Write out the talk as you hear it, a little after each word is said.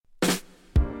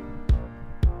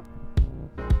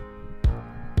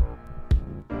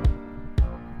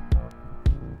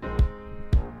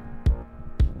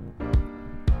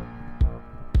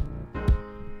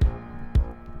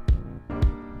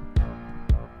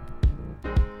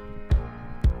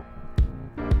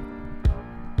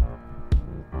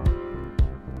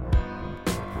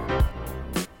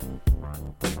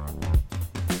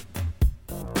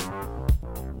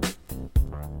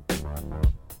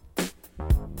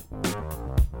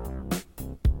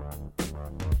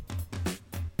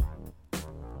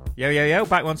Yo, yo, yo,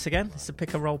 back once again. It's the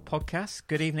Pick and Roll podcast.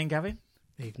 Good evening, Gavin.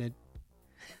 Evening.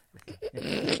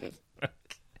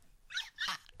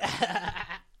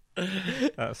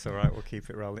 That's all right, we'll keep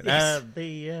it rolling. Yes.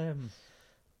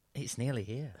 It's nearly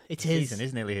here. It The is. season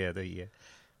is nearly here. The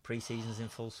pre-season's in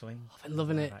full swing. I've been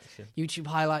loving it. Action. YouTube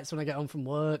highlights when I get home from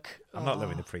work. I'm not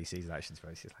loving the pre-season action, to be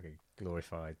honest. It's like a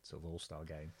glorified sort of all-star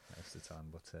game most of the time.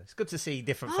 But it's good to see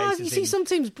different faces. You see some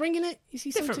teams bringing it. You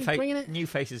see some different teams bringing it. new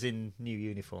faces in new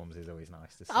uniforms is always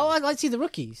nice to see. Oh, I like to see the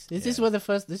rookies. This is Yeah.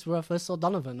 where I first saw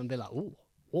Donovan and be like, oh,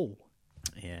 whoa.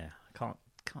 Yeah, I can't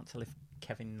tell if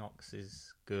Kevin Knox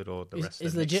is good or the Is- rest is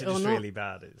of the Knicks legit are or just not? really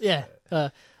bad. It's, Yeah.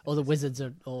 Or the Wizards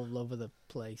are all over the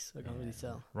place. I can't really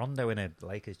tell. Rondo in a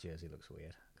Lakers jersey looks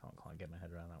weird. Can't quite get my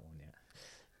head around that one yet.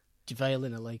 JaVale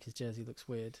in a Lakers jersey looks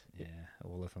weird. Yeah,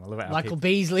 all of them. I love it. How Michael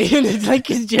Beasley in a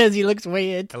Lakers jersey looks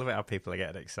weird. I love it how people are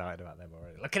getting excited about them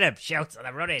already. Look at them, shout,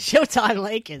 they're running. Showtime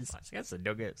Lakers It's against the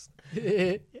Nuggets.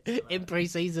 in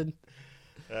pre-season.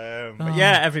 But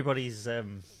yeah, everybody's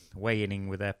weighing in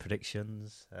with their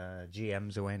predictions.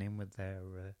 GMs are weighing in with their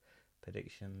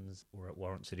predictions. We're at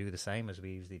warrant to do the same as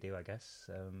we usually do, I guess.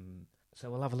 So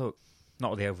we'll have a look.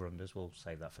 Not with the over-unders. We'll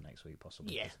save that for next week,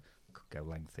 possibly. Yeah. Could go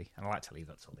lengthy. And I like to leave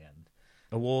that till the end.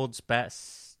 Awards,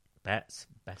 best bets.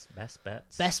 Best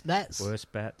bets.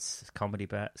 Worst bets, comedy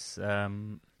bets.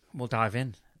 We'll dive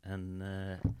in and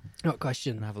Not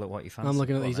question. have a look what you fancy. I'm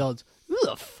looking at Go on these then. odds. Who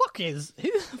the fuck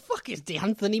is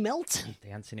D'Anthony Melton? The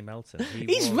Anthony Melton.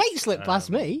 He's rate slipped past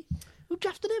me. Who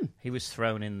drafted him? He was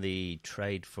thrown in the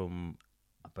trade from,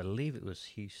 I believe it was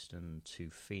Houston to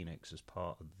Phoenix as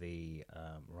part of the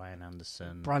Ryan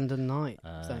Anderson Brandon Knight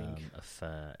thing.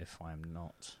 affair, if I'm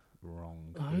not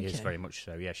wrong. Oh, He is okay. very much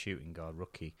so. Yeah, shooting guard,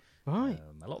 rookie. Right.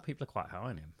 A lot of people are quite high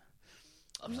on him.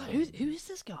 I was like, who is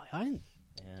this guy? I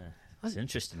Yeah, it's an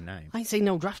interesting name. ain't seen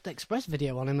no Draft Express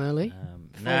video on him early.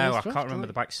 No, I draft, can't remember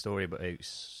right? the backstory, but it's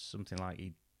something like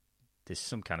there's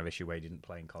some kind of issue where he didn't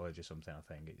play in college or something. I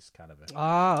think it's kind of a bit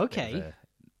Okay. of a-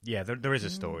 yeah, there is a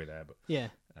story there, but Yeah.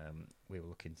 we will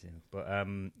look into. But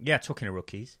yeah, talking of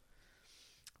rookies,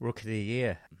 rookie of the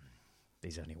year.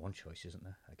 There's only one choice, isn't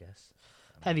there? I guess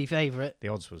Heavy favourite. the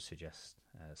odds would suggest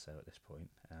so at this point.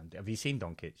 Have you seen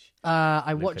Doncic?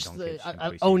 I Luka watched Doncic in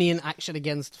pre-season. only in action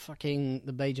against fucking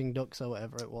the Beijing Ducks or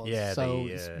whatever it was. Yeah, so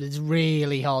the, it's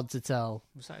really hard to tell.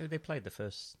 Was that who they played the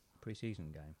first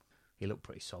preseason game? He looked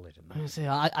pretty solid in I that. see,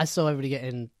 I saw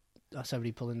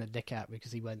everybody pulling their dick out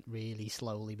because he went really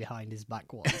slowly behind his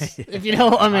back once. If you know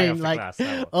what I High mean, off the like, glass,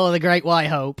 that one. oh, the Great White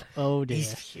Hope. Oh dear.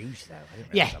 He's huge though. I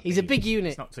didn't Yeah, realise how he's a big he is. unit.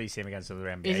 It's not till you see him against other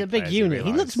NBA He's a big players you unit. He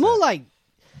realise looks more that- like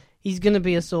he's going to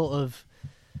be a sort of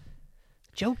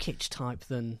Jokic type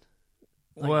than.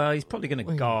 Well, he's probably going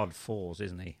to Yeah. guard fours,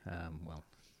 isn't he? Well,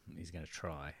 he's going to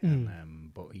try,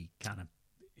 but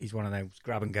he's one of those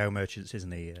grab and go merchants,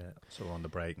 isn't he? Sort of on the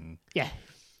break and Yeah,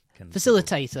 can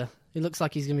facilitator. It looks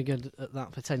like he's going to be good at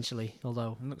that potentially.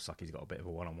 Although, It looks like he's got a bit of a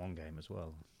one-on-one game as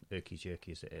well. Irky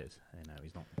jerky as it is,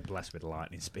 he's not blessed with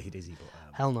lightning speed, is he? But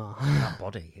hell no. that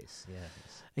body, it's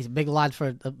He's a big lad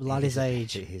for a lad his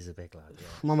age. He's a big lad. Yeah.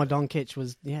 Mama Doncic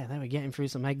was, they were getting through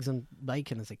some eggs and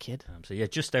bacon as a kid. So yeah,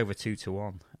 just over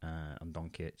 2-1 on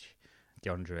Doncic,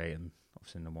 DeAndre, and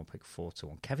obviously number one pick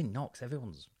 4-1. Kevin Knox,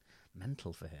 everyone's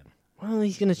mental for him. Well,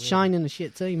 he's going to shine in a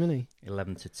shit team, isn't he?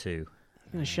 11-2. He's going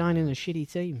to shine in a shitty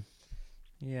team.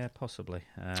 Yeah, possibly.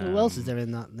 Who else is there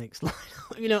in that Knicks line?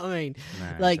 You know what I mean?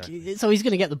 No, Like, exactly. so he's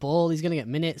going to get the ball, he's going to get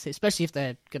minutes, especially if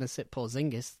they're going to sit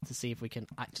Porzingis to see if we can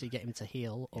actually get him to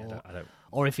heal, or I don't.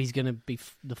 or if he's going to be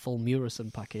the full Murison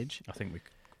package. I think we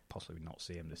could possibly not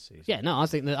see him this season. Yeah, no, I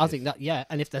think that, yeah,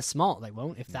 and if they're smart, they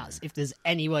won't. If there's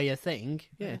any way a thing,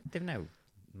 yeah. They've no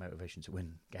motivation to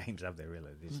win games, have they? Really?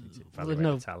 They just need to Well, evaluate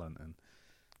no the talent and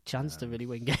Chance to really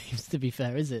win games, to be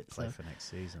fair, is it? play So, for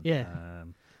next season. Yeah.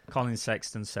 Colin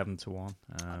Sexton 7-1.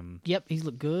 yep, he's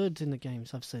looked good in the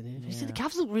games I've seen. You see, the Yeah.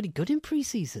 Cavs look really good in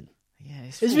pre-season. Yeah,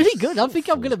 It's really good. I think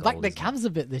I'm going to back the Cavs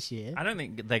a bit this year. I don't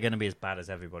think they're going to be as bad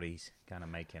as everybody's kind of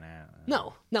making out.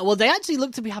 No. Well, they actually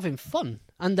look to be having fun,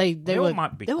 and they all were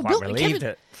might be they were quite built- relieved Kevin-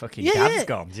 that fucking Yeah, Dad's yeah.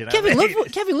 gone. Do you know Kevin what I mean?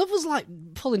 Love, Kevin Love was like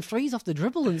pulling threes off the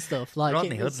dribble and stuff. Like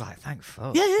Rodney it was- Hood's like, thank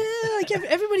fuck. yeah. Like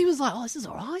everybody was like, "Oh, this is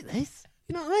all right." This,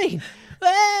 you know what I mean?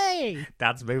 Hey.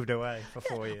 Dad's moved away for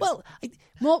 4 years. Well,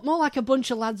 more like a bunch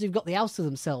of lads who've got the house to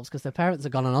themselves because their parents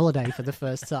have gone on holiday for the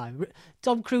first time.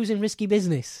 Tom Cruise in Risky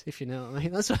Business, if you know what I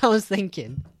mean. That's what I was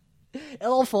thinking.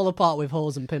 It'll all fall apart with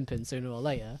whores and pimping sooner or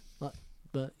later.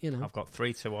 But you know, I've got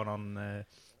 3-1 on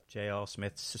J.R.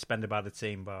 Smith, suspended by the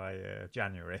team by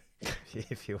January,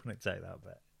 if you want to take that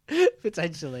bet.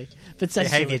 Potentially.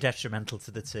 Behaviour detrimental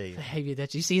to the team. Behaviour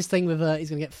detrimental. You see his thing with he's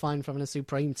going to get fined for having a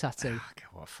Supreme tattoo. Oh, God,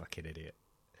 what a fucking idiot.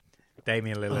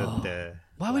 Damian Lillard,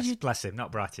 why would you... bless him,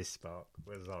 not Brightest Spark,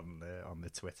 was on the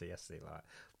Twitter yesterday like,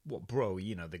 what, bro,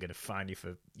 they're going to fine you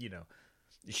for,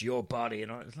 it's your body.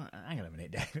 And it's like, hang on a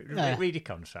minute, David. Read your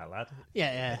contract, lad.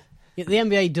 Yeah. The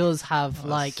NBA does have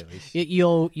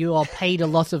you are paid a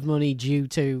lot of money due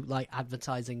to like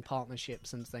advertising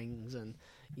partnerships and things, and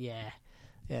yeah.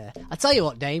 I tell you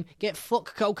what, Dame, get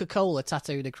 "fuck Coca-Cola"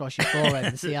 tattooed across your forehead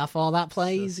and see how far that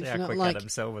plays. See if how you're quick not, Adam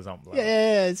Silver's on.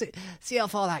 Yeah. See how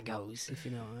far that goes, if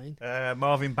you know what I mean.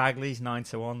 Marvin Bagley's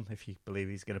 9-1. If you believe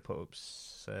he's going to put up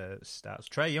stats.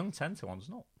 Trae Young 10-1's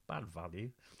not bad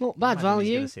value. Not bad value.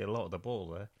 He's going to see a lot of the ball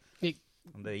there.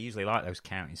 And they usually like those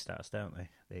counting stats, don't they?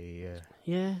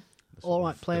 All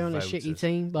right player on a shitty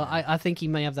team, but I think he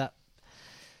may have that.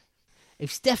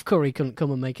 If Steph Curry couldn't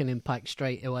come and make an impact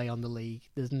straight away on the league,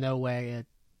 there's no way a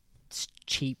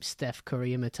cheap Steph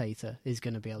Curry imitator is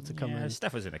going to be able to come in.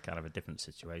 Steph was in a kind of a different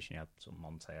situation. He had some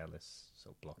Monte Ellis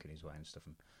sort of blocking his way and stuff,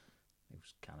 and it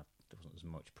was there wasn't as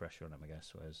much pressure on him, I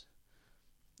guess. Whereas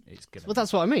it's going. Well,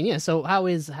 that's what I mean. Yeah. So how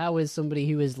is somebody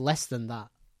who is less than that,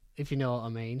 if you know what I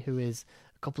mean, who is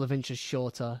a couple of inches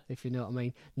shorter, if you know what I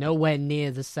mean, nowhere near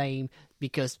the same,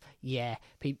 because,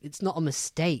 it's not a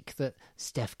mistake that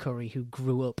Steph Curry, who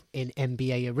grew up in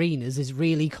NBA arenas, is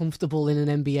really comfortable in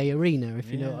an NBA arena,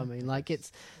 if you know what I mean. Like,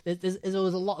 there's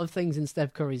always a lot of things in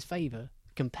Steph Curry's favour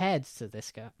compared to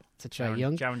this guy, to Trae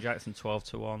Young. Jaren Jackson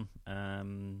 12-1,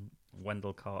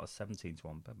 Wendell Carter 17-1,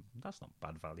 but that's not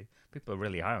bad value. People are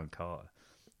really high on Carter.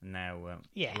 Now,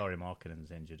 Laurie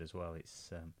Markkanen's injured as well.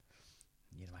 It's...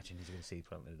 you'd imagine he's going to see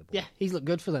plenty of the ball. Yeah, he's looked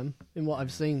good for them in what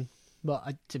I've seen.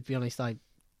 But to be honest, I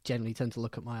generally tend to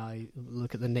look at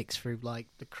the Knicks through like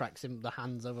the cracks in the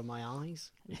hands over my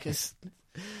eyes, because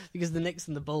the Knicks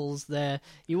and the Bulls,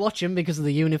 you watch them because of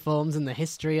the uniforms and the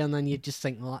history, and then you just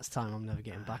think, well, that's time I'm never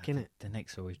getting back in it. The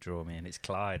Knicks always draw me, and it's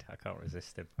Clyde. I can't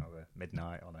resist him over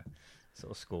midnight on a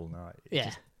sort of school night.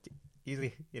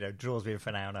 Usually, draws me in for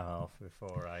an hour and a half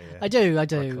before I do. I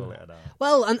call it a night.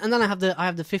 Well, and then I have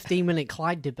the 15-minute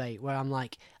Clyde debate where I'm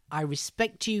like, I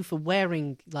respect you for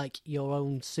wearing like your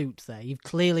own suit there. You've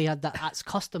clearly had that's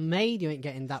custom made. You ain't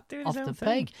getting that off the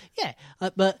peg. Yeah,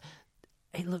 but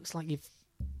it looks like you've...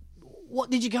 What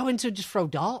did you go into? Just throw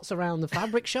darts around the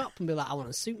fabric shop and be like, I want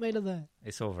a suit made of there?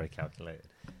 It's all very calculated.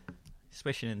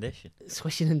 Swishing and dishing.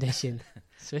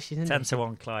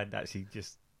 10-1 Clyde actually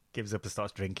just gives up and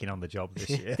starts drinking on the job this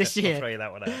year. This year. I'll throw you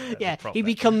that one out. Yeah, he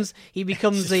becomes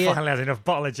the... finally has enough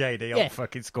bottle of JD on the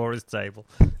fucking scorer's table.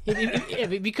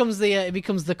 It becomes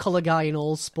the colour guy in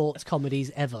all sports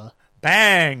comedies ever.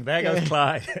 Bang! There goes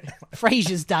Clyde.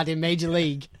 Frasier's dad in Major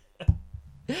League.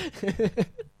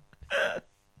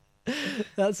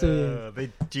 That's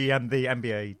the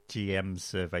NBA GM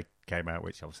survey came out,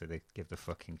 which obviously they give the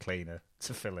fucking cleaner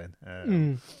to fill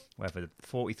in. Whether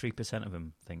 43% of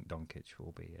them think Doncic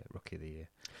will be Rookie of the Year.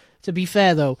 To be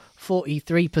fair, though,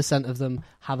 43% of them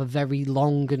have a very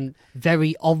long and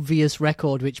very obvious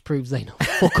record, which proves they know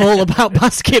fuck all about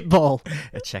basketball.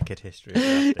 A checkered history.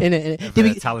 In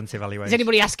it. Talent evaluation. Is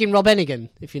anybody asking Rob Ennigan,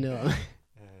 if you know what I mean?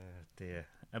 Dear.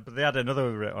 But they had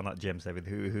another on that GM survey,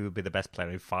 who would be the best player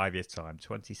in 5 years' time.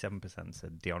 27%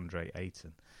 said DeAndre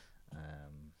Ayton.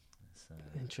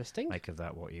 Interesting. Make of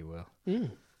that what you will.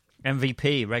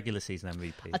 MVP, regular season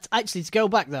MVP. Actually, to go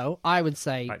back though, I would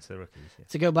say back to the rookies. Yeah.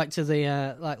 To go back to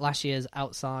the like last year's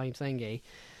outside thingy.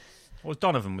 Well,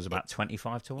 Donovan was about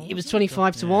 25-1. He was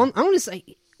 25-1. I want to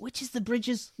say, which is the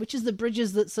Bridges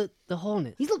that's at the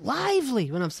Hornets. He's looked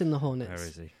lively when I've seen the Hornets. Where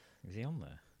is he? Is he on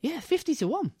there? Yeah,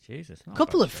 50-1. Jesus. A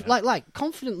couple of like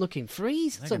confident looking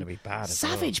threes. They're going to be bad.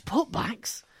 Savage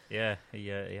putbacks. Yeah, he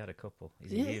had a couple.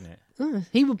 He's a unit.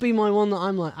 He would be my one that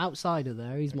I'm like outsider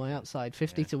there. He's my outside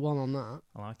 50-1 on that.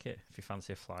 I like it. If you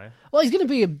fancy a flyer. Well, he's going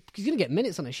to get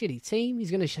minutes on a shitty team. He's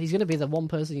going to be the one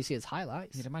person you see as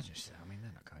highlights. You'd imagine so. I mean,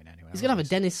 they're not going anywhere. He's going to have a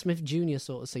Dennis Smith Jr.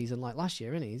 sort of season like last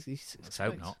year, isn't he? Let's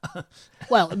hope not.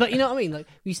 Well, but you know what I mean.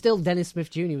 Like, Dennis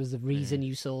Smith Jr. was the reason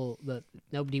you saw that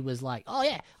nobody was like, oh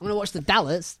yeah, I'm going to watch the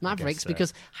Dallas Mavericks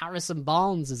because Harrison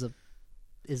Barnes is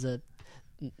a.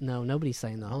 No, nobody's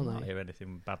saying that, aren't they? I don't hear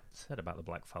anything bad said about the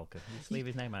Black Falcon. Just leave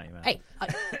his name out of your mouth. Hey,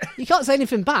 you can't say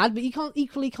anything bad, but you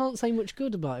can't say much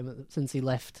good about him since he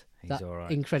left that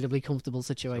incredibly comfortable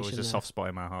situation. There's always a soft spot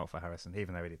in my heart for Harrison,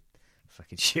 even though he did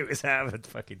fucking shoot us out of the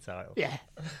fucking title. Yeah.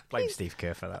 Blame Steve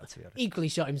Kerr for that, to be honest. Equally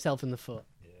shot himself in the foot.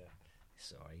 Yeah.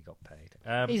 Sorry, he got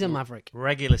paid. He's a maverick.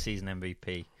 Regular season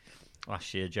MVP.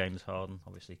 Last year, James Harden,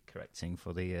 obviously correcting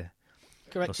for the...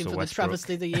 Correcting for the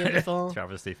travesty the year before.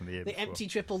 Travesty from the year before. The empty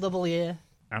triple-double year.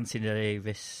 Anthony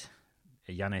Davis,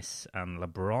 Giannis, and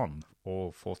LeBron,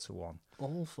 all 4-1.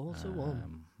 All 4-1.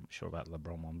 I'm not sure about the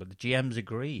LeBron one, but the GMs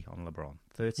agree on LeBron.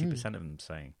 30% of them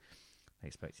saying they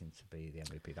expect him to be the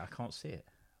MVP. I can't see it.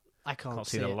 I can't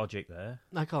see the logic there.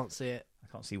 I can't see it. I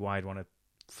can't see why he'd want to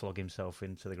flog himself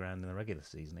into the ground in the regular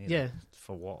season either. Yeah.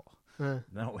 For what? They're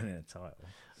not winning a title.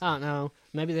 I don't know.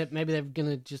 Maybe they're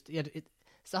gonna just. Yeah,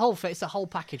 it's the whole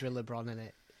package with LeBron in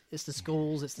it. It's the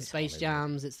schools, it's the Space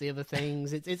Jams, it's the other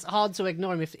things. It's hard to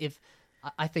ignore him if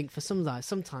I think for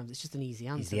sometimes it's just an easy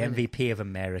answer. He's the MVP of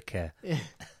America. Yeah.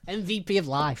 MVP of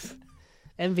life.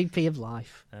 MVP of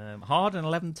life. Harden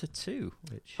 11-2.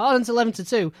 Harden's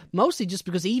 11-2, mostly just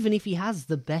because even if he has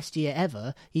the best year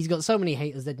ever, he's got so many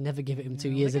haters they'd never give it him 2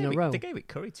 years in a row. They gave it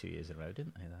Curry 2 years in a row,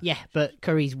 didn't they? Yeah, but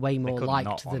Curry's way more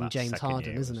liked than James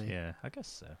Harden, isn't he? Yeah, I guess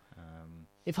so.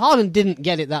 If Harden didn't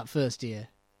get it that first year,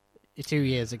 2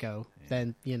 years ago,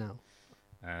 then, you know.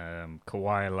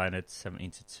 Kawhi Leonard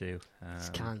 17-2.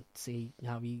 Just can't see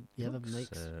how he ever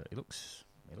makes. He looks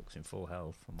in full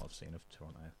health from what I've seen of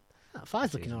Toronto. That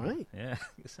fire's looking all right. Yeah,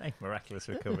 same miraculous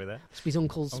recovery there. Must be his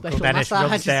uncle's Uncle special Dennis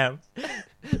massage. rubs down.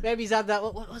 Maybe he's had that.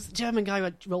 What was the German guy who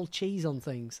rolled cheese on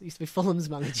things? He used to be Fulham's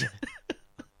manager.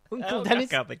 Uncle Dennis.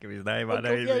 I can't think of his name. I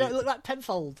know. Yeah, look like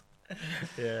Penfold.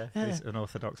 Yeah, his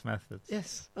unorthodox methods.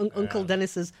 Yes, Uncle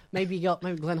Dennis's. Maybe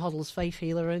Glenn Hoddle's faith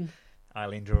healer in.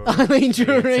 Eileen Drury. Eileen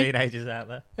Drury. Teenagers out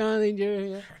there. Eileen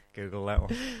Drury. Yeah. Google that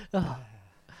one.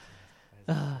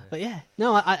 But yeah,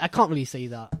 no, I can't really see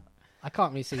that. I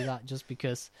can't really see that just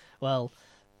because, well,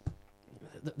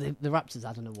 the Raptors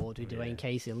had an award with Dwayne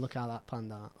Casey, and look how that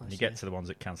panned out. You get to the ones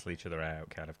that cancel each other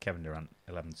out, kind of. Kevin Durant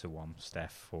 11-1,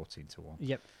 Steph 14-1.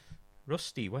 Yep.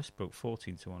 Rusty Westbrook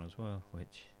 14-1 as well,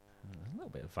 which a little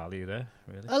bit of value there,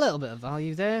 really. A little bit of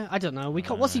value there. I don't know.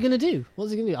 What's he going to do? What's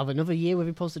he going to do? Have another year where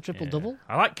he posts a triple double?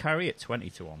 I like Kyrie at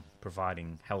 20-1,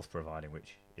 health providing,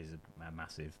 which is a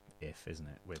massive if, isn't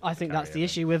it? I think that's the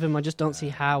issue with him. I just don't see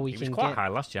how we can. He was quite high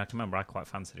last year. I can remember I quite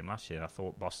fancied him last year. I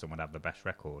thought Boston would have the best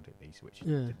record at least, which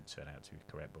didn't turn out to be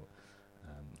correct. But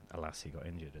alas, he got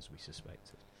injured as we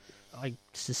suspected. I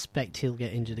suspect he'll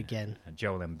get injured again. And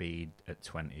Joel Embiid at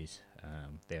 20s,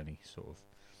 the only sort of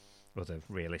other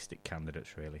realistic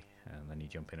candidates, really. And then you're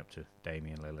jumping up to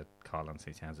Damian Lillard, Karl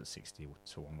Anthony Towns at 60-1,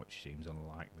 which seems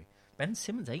unlikely. Ben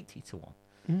Simmons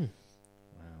 80-1.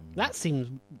 That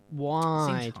seems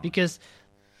wide because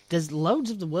there's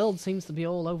loads of the world seems to be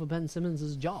all over Ben Simmons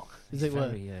as jock, as it were.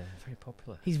 Very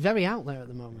popular. He's very out there at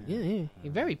the moment. Yeah.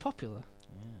 He's very popular.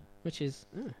 Which is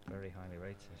very highly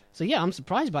rated. So yeah, I'm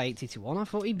surprised by 80-1. I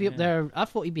thought he'd be up there. I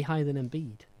thought he'd be higher than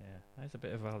Embiid. Yeah, there's a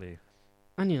bit of value.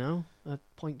 And a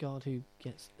point guard who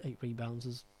gets 8 rebounds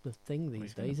is the thing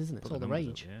these days, isn't it? It's all the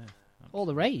rage. All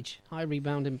the rage. High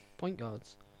rebounding point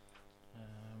guards.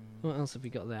 What else have we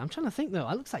got there? I'm trying to think though.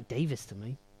 It looks like Davis to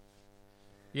me.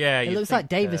 Yeah, it looks like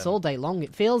Davis all day long.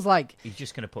 It feels like he's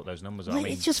just going to put those numbers on.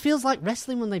 It just feels like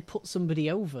wrestling when they put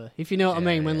somebody over. If you know what I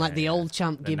mean, when like the old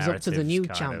champ gives up to the new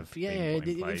champ. Yeah,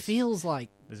 it feels like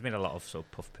there's been a lot of sort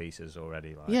of puff pieces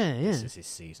already. Like, this is his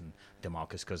season.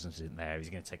 DeMarcus Cousins isn't there. He's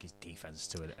going to take his defense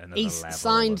to another level. He's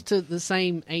signed to the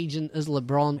same agent as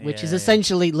LeBron, which is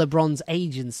essentially LeBron's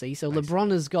agency. So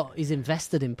LeBron is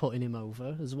invested in putting him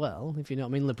over as well. If you know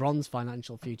what I mean, LeBron's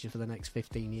financial future for the next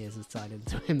 15 years is tied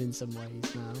into him in some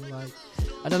ways now. Like,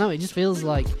 I don't know. It just feels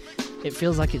like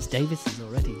it's Davis's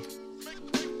already.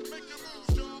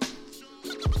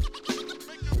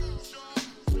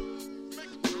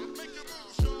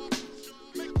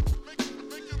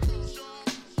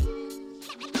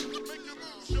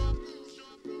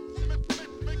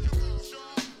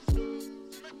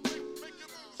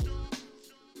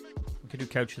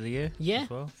 Coach of the year, as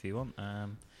well, if you want.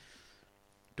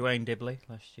 Dwayne Dibley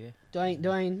last year. Dwayne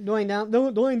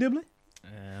Dibley.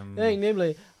 Dwayne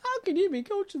Dibley. How can you be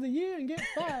coach of the year and get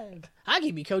fired? How can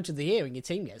you be coach of the year and your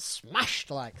team gets smashed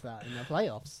like that in the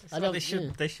playoffs?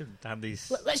 They should have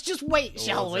these. Let's just wait,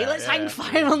 shall we? Let's hang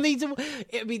fire on these.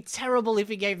 It'd be terrible if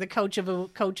he gave the coach of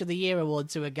the year award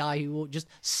to a guy who just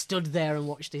stood there and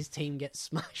watched his team get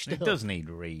smashed. It does need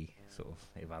sort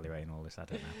of evaluating all this. I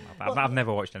don't know. I've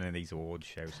never watched any of these awards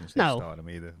shows since they started them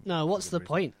either. No, what's the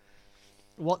point?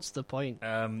 What's the point?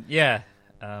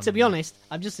 To be honest,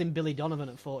 I've just seen Billy Donovan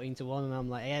at 14-1, and I'm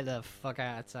like, get the fuck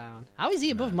out of town. How is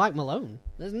he above Mike Malone?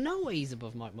 There's no way he's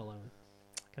above Mike Malone.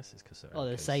 I guess it's because they're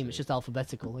the same. It's just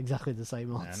alphabetical, exactly the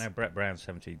same odds. I know Brett Brown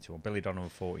 17-1, Billy Donovan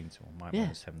 14-1, Mike Malone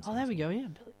 17-1. Oh, there we go. Yeah,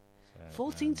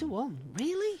 14-1.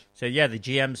 Really? So the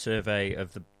GM survey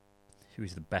of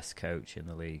who's the best coach in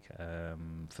the league.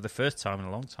 For the first time in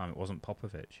a long time, it wasn't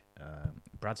Popovich.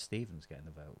 Brad Stevens getting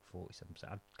the vote,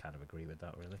 47%. I'd kind of agree with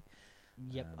that, really.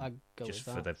 Yep, I'd go just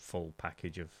with for that. the full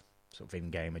package of sort of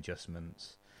in-game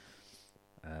adjustments.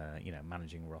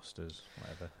 Managing rosters,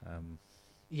 whatever.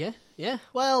 Yeah.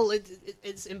 Well,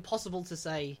 it's impossible to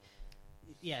say.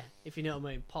 Yeah, if you know what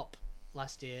I mean. Pop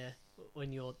last year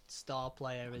when your star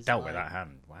player is Dealt like, with that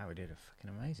hand. Wow, he did a fucking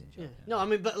amazing job. Yeah. No, I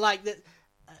mean, but like,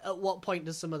 at what point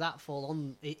does some of that fall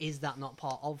on? Is that not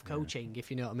part of coaching?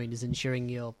 If you know what I mean, is ensuring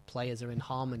your players are in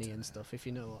harmony and stuff. If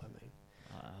you know what I mean.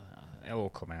 It'll all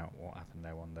come out what happened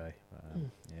there one day.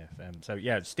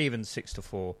 Stevens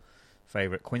 6-4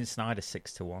 favourite. Quinn Snyder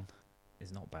 6-1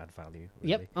 is not bad value.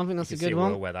 Really. Yep, I think that's you a can good see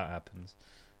one. Well where that happens.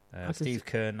 Steve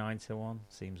Kerr 9-1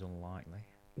 seems unlikely.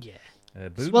 Yeah.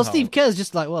 Budenholzer, Steve Kerr's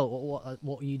just like, well,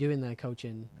 what are you doing there,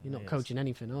 coaching? You're not coaching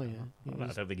anything, are you? I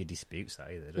don't think he disputes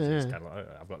that either. Does he? It's kind of like,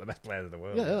 I've got the best players in the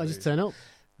world. Yeah, I just turn up.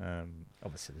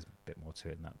 Obviously, there's a bit more to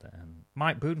it than that.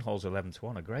 Mike Budenholzer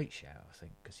 11-1, a great shout, I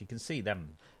think, because you can see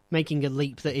them making a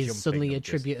leap that is jumping suddenly and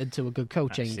just attributed to a good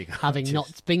coaching, actually having just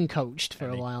not been coached for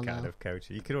a any while kind now. of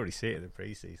coaching. You could already see it in the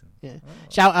pre-season. Yeah. Oh.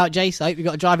 Shout out, Jace. I hope you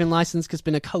got a driving license because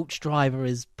being a coach driver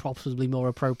is possibly more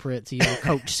appropriate to your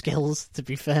coach skills. To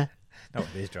be fair. Not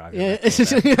with his driving. Yeah, record,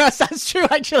 then. that's true.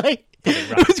 Actually,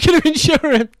 who's going to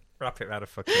insure him? Wrap it around a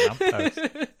fucking lamppost.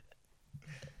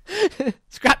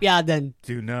 Scrapyard then.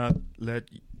 Do not let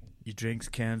your drinks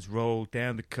cans roll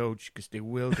down the coach because they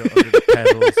will go under the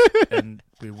pedals and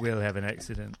we will have an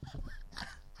accident.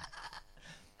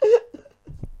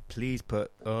 Please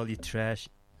put all your trash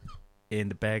in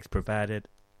the bags provided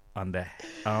on the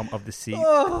arm of the seat.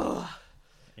 Oh,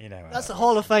 You know, that's a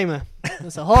Hall of Famer.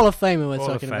 That's a Hall of Famer we're Hall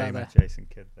talking of about Famer, there. Jason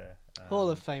Kidd there. Hall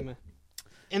of Famer.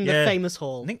 In the famous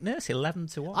hall. Nick Nurse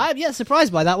 11-1. I'm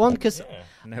surprised by that one because,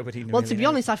 Nobody knew. well, to be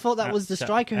honest, I thought that was the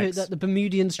striker that the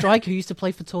Bermudian striker who used to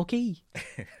play for Torquay.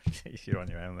 You're on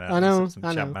your own there. I know. Some I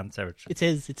know. Chapman territory. It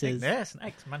is. Nick Nurse, an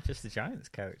ex-Manchester Giants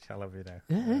coach. I love you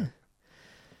know.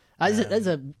 Yeah. There's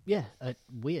a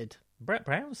weird. Brett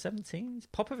Brown 17.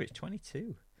 Popovich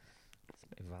 22. That's a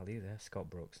bit of value there. Scott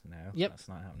Brooks no. Yep. That's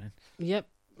not happening. Yep.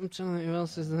 I'm trying to think who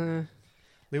else is there.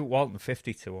 Luke Walton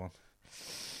 50-1.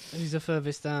 Who's the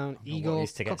furthest down? what Igor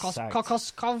used to get sacked.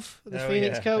 Kokoskov, the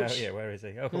Phoenix coach. Oh yeah, where is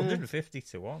he?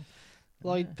 150-1.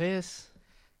 Lloyd Pierce.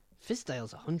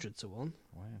 Fizdale's 100-1. Wow.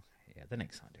 Yeah, the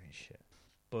Knicks aren't doing shit.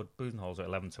 But Budenholzer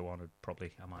 11-1 would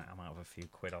probably I might have a few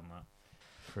quid on that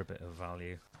for a bit of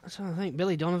value. I'm trying to think.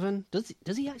 Billy Donovan. Does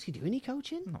he actually do any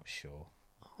coaching? I'm not sure.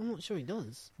 I'm not sure he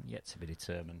does. Yet to be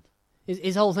determined.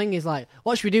 His whole thing is like,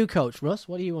 what should we do, Coach Russ?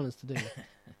 What do you want us to do?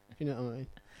 You know what I mean?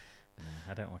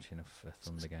 I don't watch enough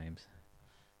Thunder games.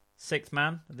 Sixth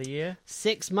man of the year.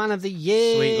 Sixth man of the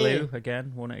year. Sweet Lou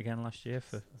again. Won it again last year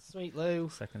for Sweet Lou.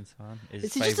 second time.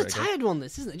 It's just a tired one,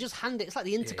 this, isn't it? Just hand it. It's like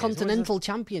the Intercontinental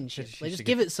Championship. They just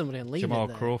give it somebody and leave Jamal it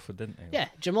there. Crawford, didn't he? Yeah,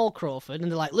 Jamal Crawford.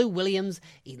 And they're like, Lou Williams,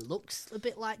 he looks a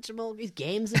bit like Jamal. His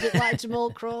game's a bit like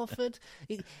Jamal Crawford.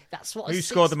 That's what. Who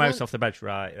scored the most off the bench?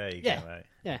 Right, there you Yeah. go. Right.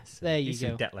 Yeah, there you He's go.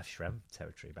 in Detlef Schrempf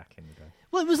territory back in the day.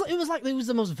 Well, it was like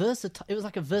the most versatile. It was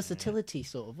like a versatility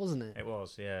sort of, wasn't it? It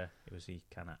was, yeah. It was the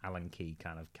kind of Alan Key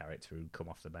kind of character who'd come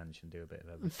off the bench and do a bit of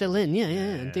everything. And fill in,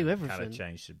 and do everything. Kind of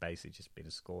changed to basically just being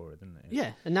a scorer, didn't it?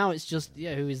 Yeah, and now it's just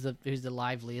who's the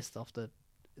liveliest off the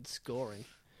scoring.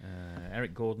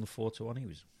 Eric Gordon 4-1. He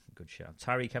was a good shout.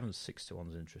 Tyreek Evans 6-1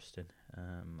 is interesting. I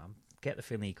get the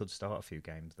feeling he could start a few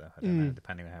games though. I don't know,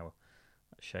 depending on how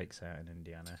that shakes out in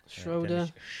Indiana.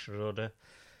 Schroeder.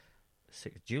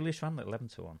 Julius Randle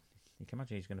 11-1. You can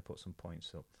imagine he's going to put some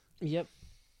points up. Yep.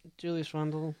 Julius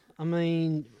Randle. I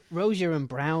mean, Rozier and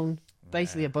Brown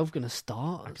basically are both going to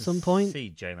start at some point.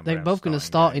 They're both going to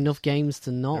start enough games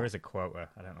to not. There is a quota.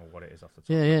 I don't know what it is off the top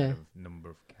Yeah, of my yeah. head of number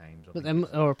of games. But them,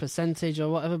 or a percentage or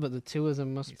whatever, but the two of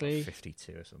them must be. Like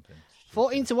 52 or something.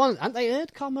 14-1. Haven't they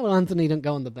heard Carmelo Anthony don't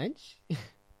go on the bench? He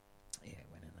ain't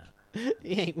winning that.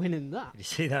 He ain't winning that. Did you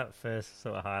see that first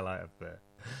sort of highlight of the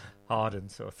Harden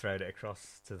sort of throwed it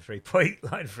across to the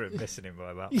 3-point line for him, missing him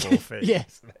by about 4 feet? Yeah.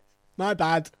 My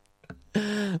bad.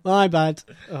 My bad.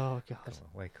 Oh, God. Come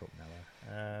on, wake up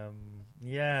now.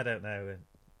 Yeah, I don't know.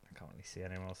 I can't really see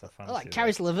anyone else I fancy. I like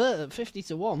Caris LeVert at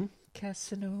 50-1.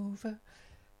 Casanova.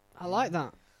 I like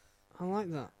that. Yeah, I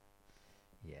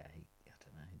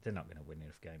don't know. They're not going to win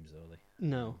enough games, are they?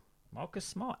 No. Marcus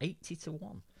Smart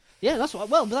 80-1. Yeah, that's what.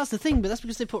 Well, but that's the thing. But that's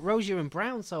because they put Rozier and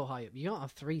Brown so high up. You don't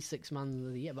have 3 6-man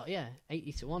of the year. But yeah,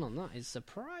 80-1 on that is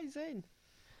surprising.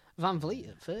 Van Vliet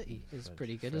at 30 is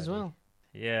pretty good as well.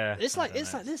 Yeah, it's like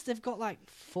this. They've got like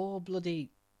 4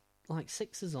 bloody like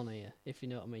sixes on here, if you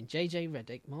know what I mean. JJ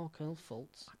Redick, Markel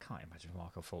Fultz. I can't imagine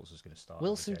Markel Fultz was going to start.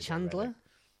 Wilson Chandler.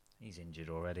 He's injured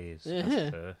already.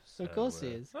 Of course he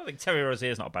is. I think Terry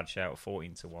Rozier's not a bad shout.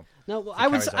 14-1. No, If I he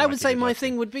would carries on I like would he say did my last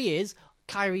thing year. would be is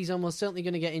Kyrie's almost certainly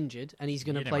going to get injured, and he's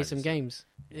going to You'd play imagine some so. games,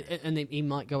 and he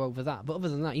might go over that. But other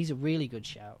than that, he's a really good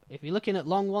shout. If you're looking at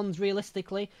long ones,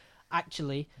 realistically,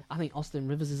 actually, I think Austin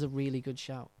Rivers is a really good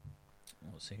shout.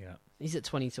 What's he at? He's at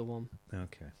 20-1.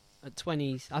 Okay. At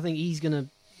 20s, I think he's going to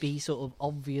be sort of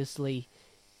obviously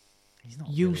He's not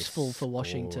useful really a for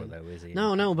Washington. scorer, though, is he?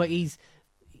 No, but he's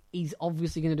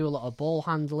obviously going to do a lot of ball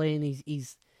handling.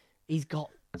 He's got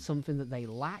something that they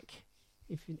lack,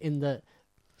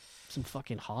 some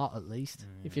fucking heart at least.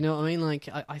 If you know what I mean. Like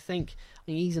I think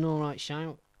he's an all right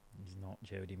shout. He's not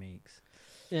Jody Meeks.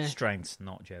 Yeah. Strengths,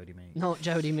 not Jody Meeks. Not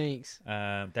Jody Meeks.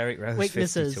 Derek Rose,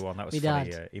 Weaknesses, 50-1. That was me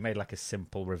funny. dad. He made like a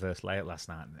simple reverse layup last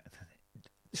night. And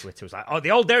Twitter was like, "Oh,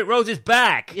 the old Derek Rose is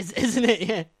back." Isn't it?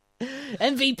 Yeah.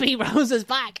 MVP Rose is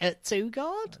back at 2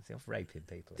 guard. He's off raping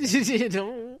people.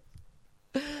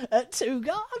 At 2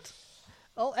 guard.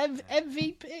 Oh,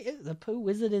 MVP. The Pooh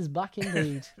Wizard is back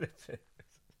indeed.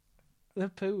 The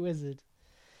Pooh Wizard.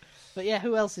 But yeah,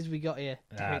 who else has we got here?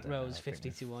 Derek Rose,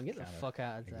 50-1. Get the fuck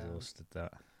out of town. Exhausted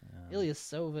that.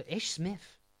 Ilyasova, Ish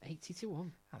Smith,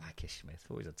 80-1. I like Ish Smith.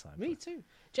 Always a time. Me too.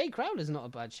 Jay Crowder's not a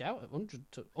bad shout at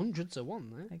 100 to 1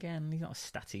 there. Again, he's not a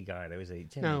statty guy though, is he? No.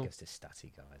 Generally goes to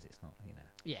statty guys. It's not,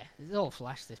 Yeah, it's all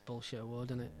flash this bullshit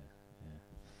award, isn't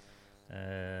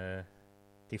it?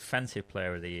 Defensive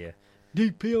player of the year.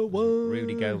 DPO1.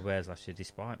 Rudy Gobert last year,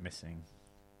 despite missing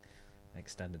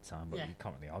extended time, but Yeah. you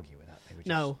can't really argue with that. They were just-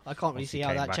 No, I can't really once he see how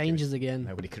came that back, changes again.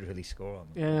 Nobody could really score on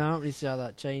them. Yeah, I don't really see how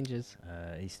that changes.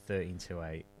 He's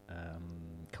 13-8.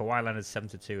 Kawhi Leonard's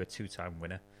 7-2, a 2-time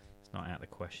winner. It's not out of the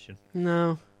question.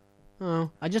 No.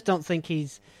 I just don't think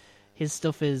his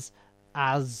stuff is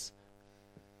as,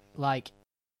 like,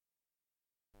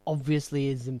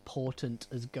 obviously as important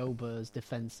as Gobert's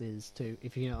defense is too,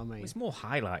 if you know what I mean. It's more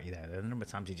highlighty there. The number of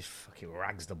times he just fucking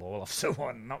rags the ball off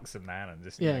someone, knocks them down, and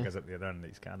just goes up the other end.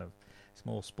 It's kind of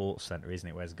small sports centre, isn't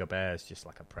it? Whereas Gobert's just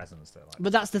like a presence. That, like,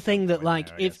 But that's the thing that,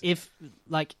 like, there, if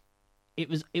like, it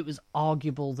was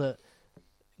arguable that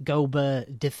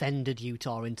Gobert defended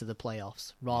Utah into the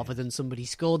playoffs rather than somebody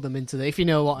scored them into the, if you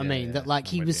know what I mean. That, like,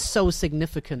 I'm he with was you. so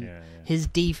significant. Yeah. His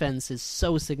defense is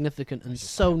so significant and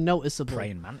so noticeable.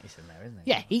 Praying mantis in there, isn't he?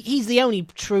 Yeah, he's the only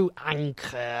true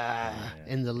anchor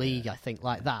in the league, I think,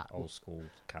 like that. Old school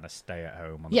kind of stay at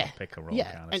home on Yeah, the pick and roll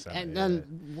yeah. kind of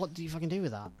And what do you fucking do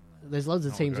with that? There's loads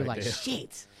of Not a teams who are great like, deal.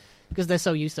 shit. Because they're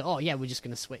so used to, we're just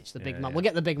going to switch the big man. We'll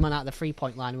get the big man out of the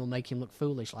 3-point line and we'll make him look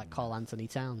foolish like Carl Anthony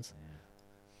Towns.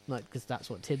 Like, because that's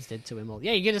what Tibbs did to him all.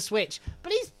 Yeah, you're going to switch.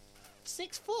 But he's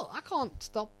 6 foot. I can't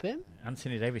stop him.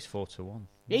 Anthony Davis 4-1.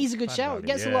 Yeah, he's a good Bad shout. value.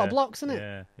 Gets a lot of blocks, isn't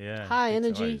it? Yeah. High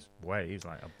Big time. energy. He's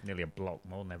like nearly a block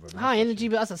more than everyone High else, energy,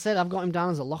 but as I said, I've got him down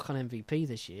as a lock on MVP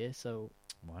this year, so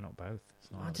actually. Why not both?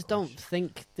 It's not out I of just the don't question.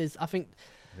 think there's. I think.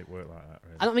 Does it work like that,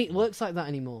 really? I don't think it works like that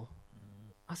anymore.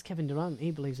 Ask Kevin Durant.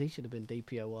 He believes he should have been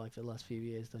DPOY for the last few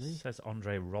years, doesn't he? It says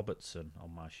Andre Robertson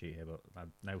on my sheet here, but I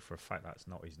know for a fact that's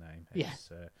not his name. Yeah. It's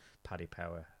Paddy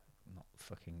Power not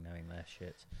fucking knowing their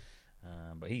shit.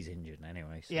 But he's injured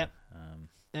anyway. So, Yep.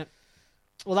 Yep.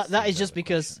 Well, that seems is out just of the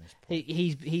because question at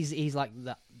this point. he's like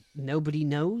that. Nobody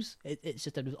knows. It's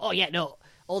just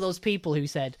all those people who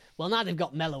said, well, now they've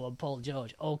got Melo and Paul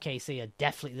George. OKC are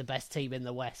definitely the best team in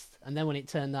the West. And then when it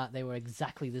turned out they were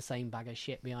exactly the same bag of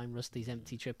shit behind Rusty's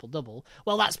empty triple double.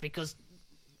 Well, that's because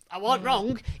I wasn't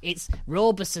wrong. It's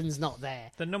Robeson's not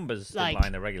there. The numbers Like- lie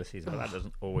in the regular season, but that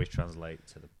doesn't always translate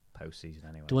to the postseason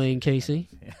anyway. Dwayne Casey.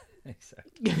 Yeah,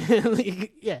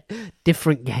 exactly. Yeah,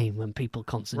 different game when people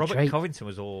concentrate. Robert Covington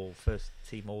was all first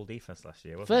team all defense last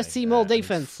year, wasn't First he? team all And he was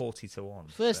defense. 40-1.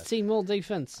 First so team all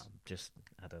defense.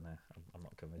 I don't know. I'm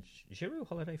not convinced. Giroux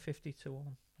Holiday 50-1.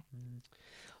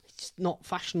 It's just not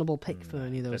fashionable pick for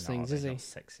any of those They're not, things, is they're he? not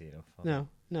sexy enough. are they?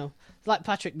 No. Like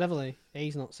Patrick Beverley,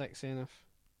 he's not sexy enough.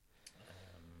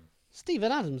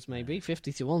 Stephen Adams, maybe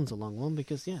 50-1's a long one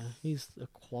because he's a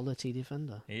quality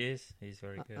defender, He is. He's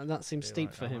very good. and that seems I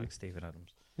steep for I him. like Stephen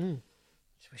Adams. Mm.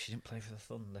 Just wish he didn't play for the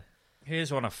Thunder.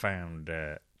 Here's one I found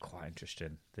quite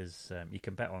interesting. There's you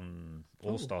can bet on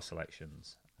all-star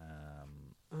selections.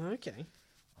 Okay,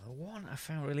 The one I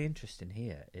found really interesting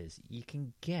here is you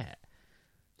can get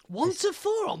 1-4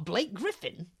 on Blake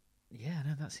Griffin. Yeah,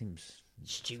 no, that seems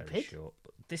Stupid. very short.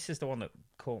 But this is the one that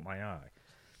caught my eye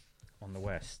on the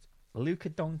West. Luka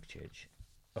Doncic,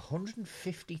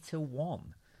 150-1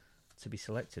 to be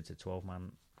selected to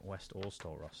 12-man West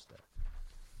All-Star roster.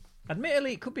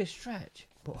 Admittedly, it could be a stretch,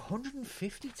 but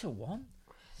 150-1?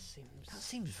 That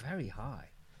seems very high.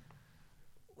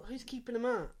 Who's keeping him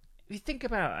out? If you think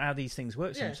about how these things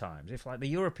work sometimes, if like the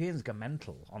Europeans go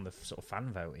mental on the sort of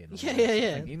fan voting,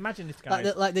 Imagine if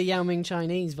guys like the Yao Ming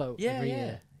Chinese vote. Every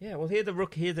year. Well, here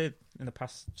in the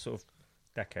past sort of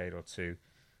decade or two,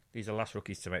 these are the last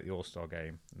rookies to make the All-Star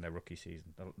game in their rookie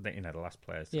season. The last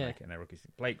players to make it in their rookie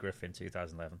season. Blake Griffin,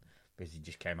 2011, because he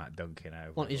just came out dunking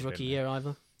over. Not his rookie year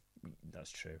either.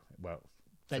 That's true. Well,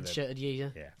 red-shirted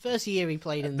year. Yeah. First year he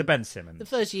played in the Ben Simmons. The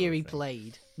first year he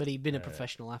played, but he'd been a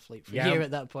professional athlete for a year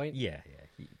at that point. Yeah.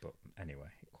 But anyway,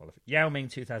 he qualified. Yao Ming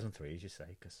 2003, as you say,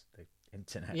 because the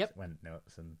internet went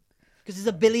nuts and because there's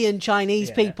a billion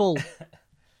Chinese people.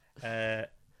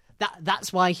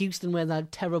 That's why Houston wear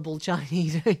that terrible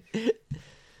Chinese.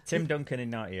 Tim Duncan in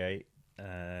 98.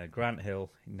 Grant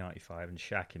Hill in 95 and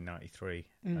Shaq in 93.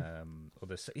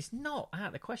 It's not out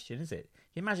of the question, is it?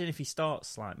 You imagine if he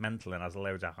starts like mental and has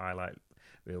loads of highlight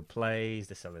real plays,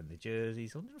 they're selling the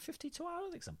jerseys, 150 to hour, I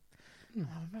think so. I'm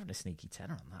having a sneaky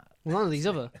tenner on that. Well, none of these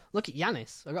other. Look at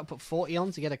Giannis. I got to put 40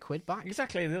 on to get a quid back.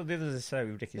 Exactly. The others are so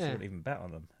ridiculous. I wouldn't even bet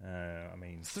on them.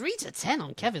 3-10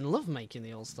 on Kevin Love making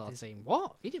the All-Star team.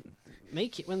 What? He didn't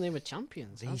make it when they were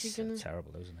champions. He's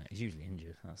terrible, isn't it? He's usually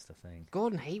injured. That's the thing.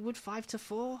 Gordon Hayward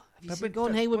 5-4. Have you seen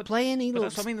Gordon Hayward playing? He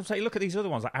looks. That's what I mean. Look at these other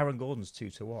ones. Like Aaron Gordon's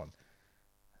 2-1.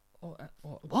 What?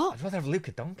 I'd rather have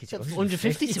Luka Doncic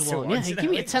 150 to 1. Yeah,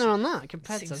 give me a tenner on that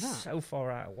compared to that. So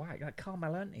far out of whack. Like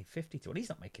Carmelo Anthony 50 to 1. He's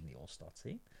not making the All-Star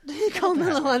team.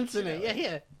 Carmelo Anthony.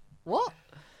 Yeah. What?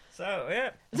 So yeah,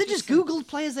 they just Googled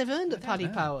players they've earned at Paddy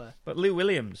Power. But Lou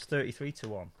Williams 33 to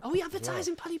 1. Oh, he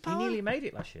advertising Paddy Power. He nearly made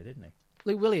it last year, didn't he?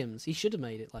 Lou Williams. He should have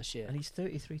made it last year, and he's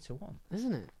 33 to 1,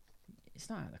 isn't it?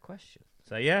 It's not out of the question.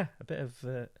 So yeah, a bit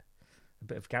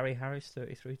of Gary Harris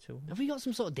 33 to 1. Have we got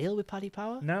some sort of deal with Paddy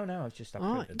Power? No, I've just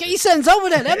get your cents over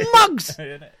there. They're mugs.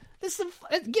 There's some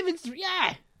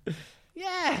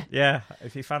yeah.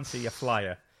 If you fancy a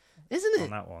flyer, isn't it on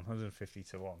that one 150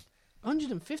 to 1.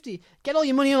 150. Get all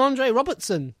your money on Andre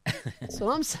Robertson. That's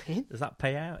what I'm saying. Does that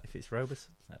pay out if it's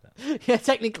Robertson? Yeah,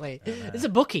 technically. It's a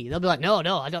bookie. They'll be like, no,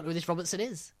 I don't know who this Robertson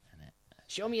is.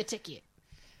 Show me a ticket.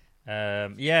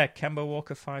 Kemba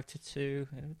Walker 5 to 2.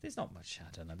 There's not much. I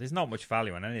don't know. There's not much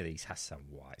value on any of these. Hassan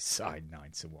Whiteside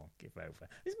 9 to 1. Give over.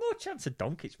 There's more chance of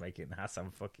Doncic making than Hassan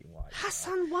fucking Whiteside.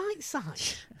 Hassan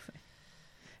Whiteside.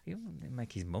 He'll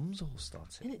make his mum's All-Star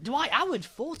team. Dwight Howard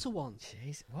 4 to 1.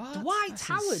 Jeez, what? Dwight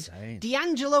Howard. Insane.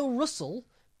 D'Angelo Russell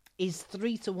is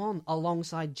 3 to 1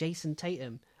 alongside Jason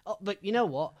Tatum. Oh, but you know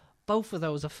what? Both of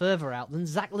those are further out than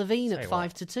Zach LaVine at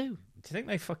 5 to 2. Do you think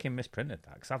they fucking misprinted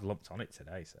that? Because I've lumped on it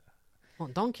today, sir.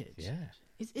 What, Doncic? Yeah.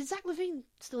 Is Zach LaVine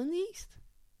still in the East?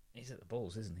 He's at the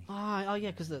Bulls, isn't he? Oh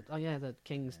yeah, because the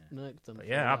Kings murked them. But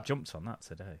yeah, I've jumped on that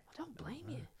today. I don't blame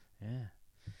you. Yeah.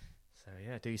 So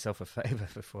yeah, do yourself a favour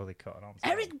before they cut it on.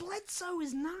 Eric Bledsoe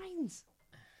is 9s.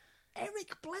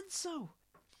 Eric Bledsoe.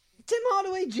 Tim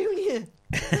Hardaway Jr.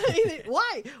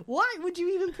 Why? Why would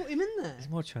you even put him in there? There's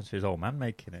more chance of his old man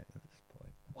making it at this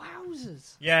point.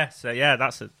 Wowzers. Yeah, so yeah,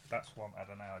 that's one. I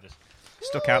don't know. I just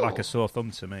stuck out like a sore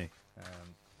thumb to me.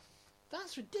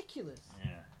 That's ridiculous.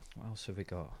 Yeah. What else have we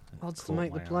got? Odds to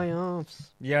make the playoffs.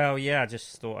 Yeah, I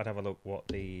just thought I'd have a look what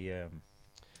the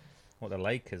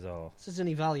Lakers are. This isn't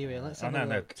any value here. Let's have a look.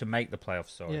 No, to make the playoffs.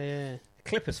 Sorry. Yeah. The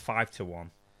Clippers 5 to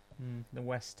 1. The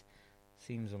West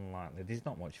seems unlikely. There's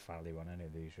not much value on any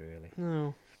of these really.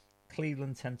 No.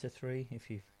 Cleveland 10 to 3. If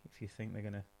you think they're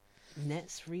gonna.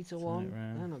 Nets 3 to 1.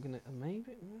 They're not gonna.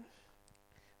 Maybe.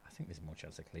 I think there's more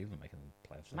chance of Cleveland making the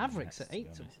playoffs. Mavericks at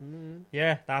 8 to 1.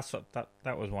 Yeah,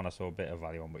 that was one I saw a bit of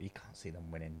value on, but you can't see them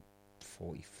winning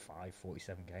 45,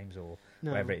 47 games or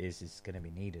whatever it is going to be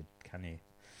needed, can you?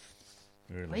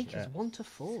 Really? Lakers 1 to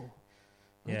 4.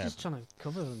 They're just trying to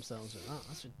cover themselves with that.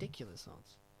 That's ridiculous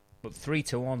odds. But 3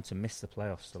 to 1 to miss the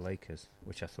playoffs, the Lakers,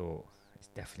 which I thought is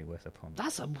definitely worth a punt.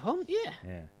 That's a punt, yeah.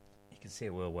 Yeah, you can see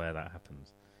a world where that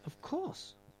happens. Of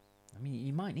course. I mean,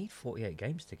 you might need 48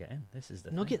 games to get in. This is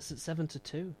the Nuggets thing. at 7 to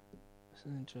 2. That's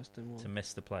an interesting one. To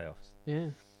miss the playoffs. Yeah.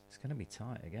 It's going to be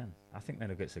tight again. I think the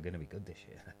Nuggets are going to be good this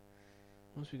year.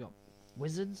 What else we got?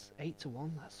 Wizards 8 to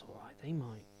 1. That's all right. They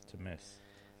might. To miss.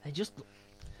 They just,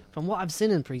 from what I've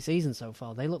seen in pre-season so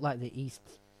far, they look like the East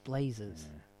Blazers.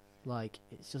 Yeah. Like,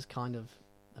 it's just kind of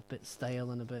a bit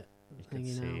stale and a bit. You can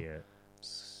see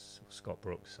Scott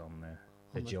Brooks on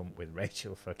the jump with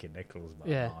Rachel fucking Nichols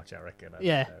by March, I reckon.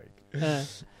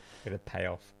 With a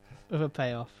payoff. With a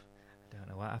payoff. I don't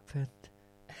know what happened.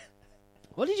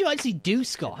 What did you actually do,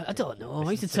 Scott? I don't know.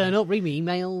 I used to turn up, read me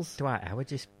emails. Dwight Howard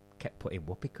just kept putting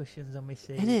whoopee cushions on my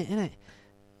seat. Innit?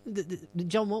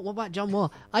 John Wall, what about John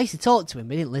Wall? I used to talk to him,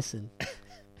 but he didn't listen.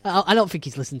 I don't think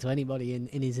he's listened to anybody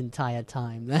in his entire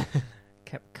time there.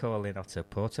 kept calling Otto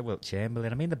Porter, Wilt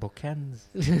Chamberlain. I mean, the bookends.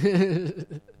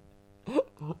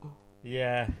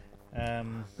 Yeah.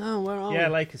 Oh, where are Yeah,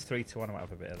 we? Lakers 3-1. I might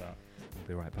have a bit of that. We'll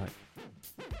be right back.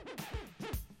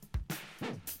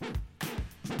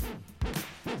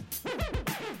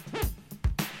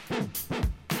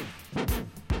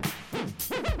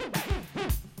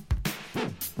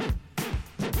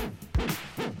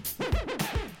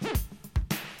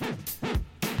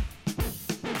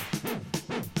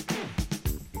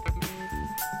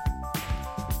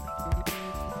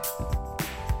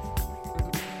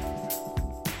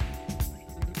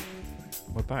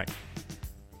 We're back.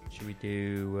 Should we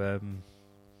do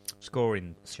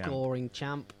scoring champ? Scoring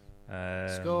champ.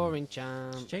 Scoring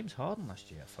champ. It's James Harden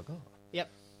last year. I forgot. Yep.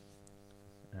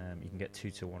 You can get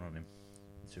 2-1 on him.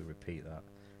 To repeat that,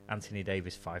 Anthony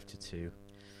Davis 5-2,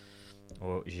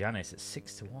 or Giannis at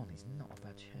 6-1. He's not a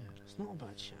bad shout. It's not a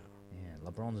bad shout. Yeah,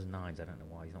 LeBron's 9s. I don't know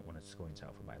why he's not won a scoring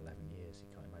title for about 11 years.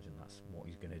 You can't imagine that's what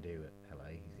he's going to do at LA.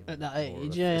 He's At that more of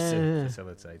age, a yeah.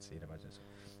 facilitator, you'd imagine. So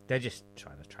they're just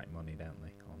trying to attract money, don't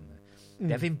they? On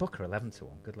Devin Booker 11-1.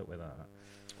 Good luck with that.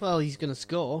 Well, he's going to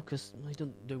score because he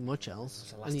doesn't do much else,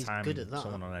 It's the and last he's time good at that.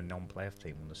 someone on a non-playoff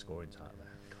team won the scoring title.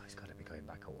 God, he's got to be going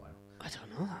back a while. I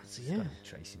don't know. That's It's got to be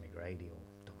Tracy McGrady or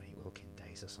Dominique Wilkins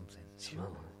days or something. Sure.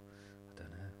 I don't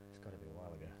know. It's got to be a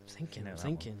while ago. I'm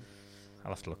thinking.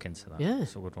 I'll have to look into that. Yeah.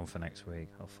 It's a good one for next week.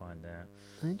 I'll find out.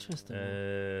 Interesting.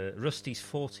 Rusty's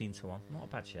 14-1. Not a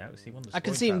bad shout. He won the I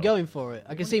can scoring see him title. going for it.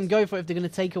 I can see him going for it if they're going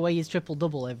to take away his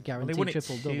triple-double. They've Well, guaranteed they won it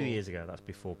triple-double. 2 years ago. That's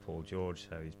before Paul George,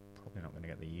 so he's probably not going to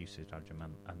get the usage, I'd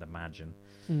imagine,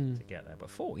 to get there. But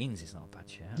 14s is not a bad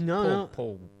shout. No.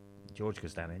 Paul George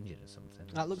goes down injured or something.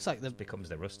 That looks like It becomes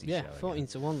the Rusty Yeah, show.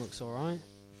 14-1 looks all right.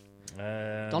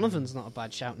 Again. Donovan's not a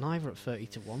bad shout neither at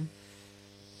 30-1.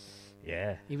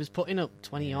 Yeah. He was putting up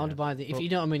 20 odd by the. If you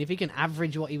know what I mean, if he can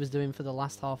average what he was doing for the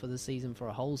last half of the season for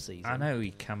a whole season. I know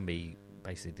he can be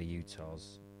basically the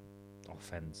Utah's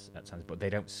offense at times, but they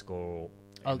don't score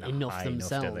enough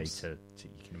themselves. do they, to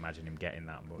you can imagine him getting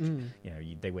that much. You know,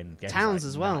 they win games Towns like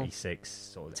as well. 96,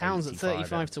 sort of Towns at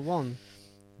 85, 35-1.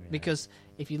 yeah. Because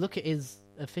if you look at his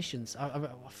efficiency, I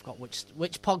forgot which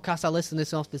podcast I listened to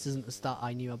this off. This isn't the start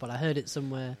I knew, but I heard it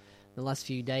somewhere the last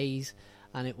few days,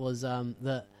 and it was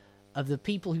that of the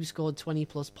people who scored 20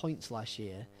 plus points last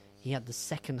year, he had the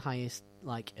second highest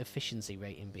efficiency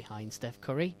rating behind Steph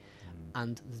Curry,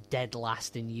 and dead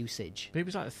last in usage. But he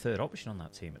was like the third option on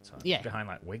that team at times. Yeah. Behind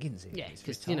like Wiggins. Yeah, It's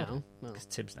because retarded. Because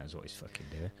Tibbs knows what he's fucking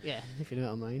doing. Yeah, if you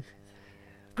know what I mean.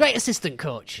 Great assistant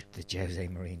coach. The Jose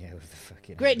Mourinho of the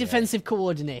fucking Great NBA. defensive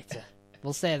coordinator.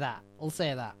 We'll say that.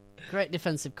 Great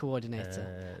defensive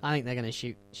coordinator. I think they're going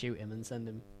to shoot him and send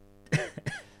him.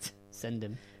 Send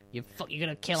him. You're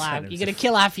gonna kill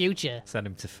our future. Send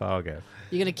him to Fargo.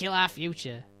 You're gonna kill our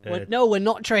future. We're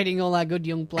not trading all our good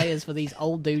young players for these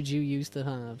old dudes you used to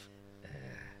have.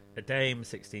 A Dame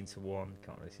 16-1.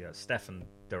 Can't really see that. Steph and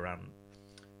Durant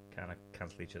kind of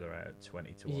cancel each other out at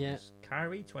 20-1. Yeah.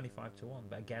 Kyrie 25-1.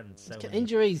 But again, so many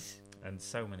Injuries. and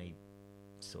so many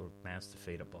sort of mouths to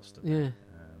feed at Boston. Yeah.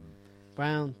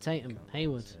 Brown, Tatum, Can't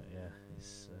Hayward, pronounce it, yeah,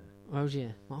 it's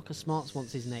Rozier. Marcus Smart's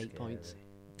wants his 8 points.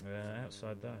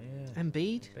 outside that, yeah.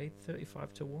 Embiid.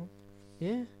 35-1. Yeah.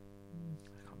 I can't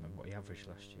remember what he averaged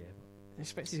last year. I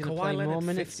expect he's going to Kawhi play Leonard more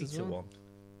minutes as 50-1. well.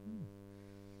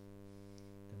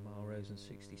 DeMar Rosen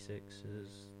 66ers.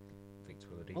 Victor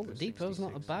Oladipo. Oh, the Depot's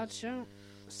not a 66ers. bad shout.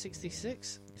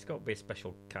 66. It's got to be a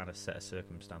special kind of set of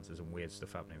circumstances and weird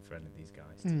stuff happening for any of these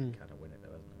guys to Hmm. kind of win it, though,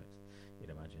 isn't it? You'd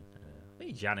imagine. I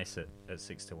think Giannis at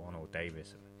 6-1 or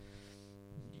Davis.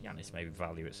 Giannis maybe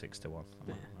value at 6-1. I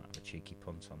might have a cheeky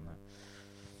punt on that.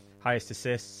 Highest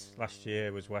assists last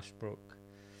year was Westbrook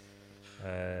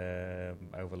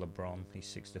over LeBron. He's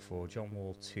 6-4. John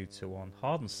Wall 2-1.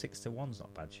 Harden 6-1's not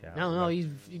a bad shout. No, he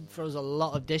throws a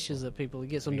lot of dishes at people. He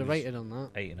gets He was underrated on that.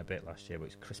 8 and a bit last year,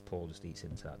 but Chris Paul just eats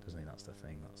into that, doesn't he? That's the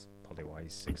thing. That's probably why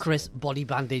he's 6. Chris Body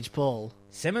Bandage Paul.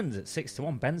 Simmons at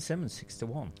 6-1. Ben Simmons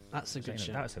 6-1. That's a good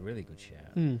shout. That's a really good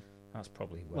shout. Hmm. That's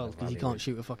probably Well, because he valued. can't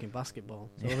shoot a fucking basketball.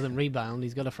 So other than rebound,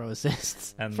 he's got to throw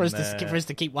assists And, for us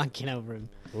to keep wanking over him.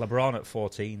 LeBron at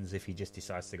 14s if he just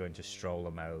decides to go into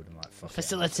stroller mode and like fuck it,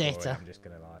 I'm Facilitator. scoring, I'm just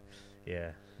gonna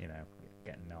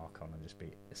get knock on and just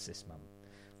be assist man.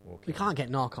 We can't get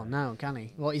knock on now, can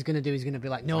he? What he's going to do, he's going to be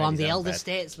like, no, Made I'm his the own elder bed.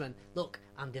 statesman. Look,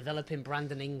 I'm developing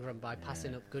Brandon Ingram by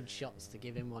passing up good shots to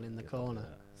give him one in the corner.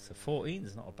 So 14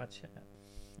 is not a bad shout.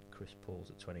 Chris Paul's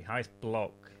at 20. Highest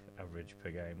block average per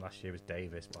game last year was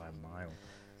Davis by a mile.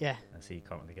 Yeah. And so you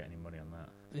can't really get any money on that.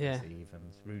 Yeah. It's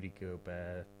evens. Rudy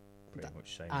Gobert, pretty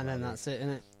much same. And then value. that's it, isn't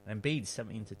it? And Embiid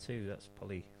 17-2. That's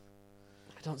probably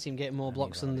I don't see him getting more Any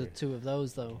blocks than the value. two of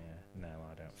those, though. Yeah, no,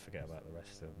 I don't. Forget about the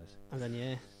rest of them. And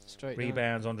then, straight down.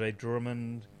 Rebounds, Andre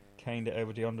Drummond, caned it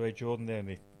over DeAndre Jordan. They're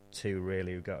only two,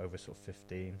 really, who got over sort of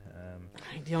 15.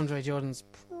 I think DeAndre Jordan's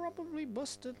probably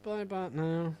busted by about now. I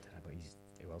don't know,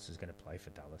 but who else is going to play for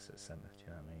Dallas at centre? Do you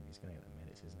know what I mean? He's going to get the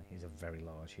minutes, isn't he? He's a very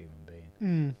large human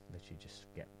being. Literally just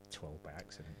get 12 by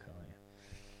accident, can't you?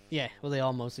 Yeah, well, they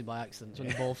are mostly by accident when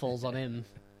the ball falls on him.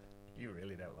 You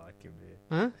really don't like him, do you?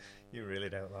 Huh? You really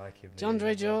don't like him, do you?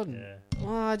 DeAndre Jordan? Yeah.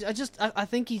 Well, I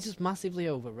think he's just massively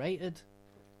overrated.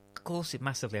 Of course, he's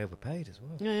massively overpaid as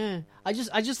well. Yeah. I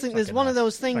just think Like there's a one of nice-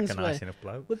 those things like a where nice enough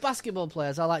bloke. with basketball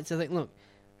players, I like to think, look,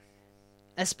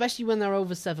 especially when they're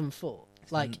over 7 foot,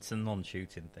 like It's a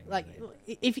non-shooting thing. like isn't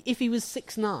it? if he was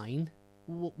 6'9",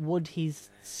 would his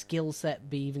skill set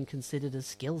be even considered a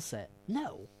skill set?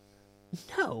 No.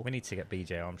 We need to get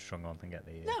BJ Armstrong on and get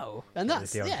the. No, and Get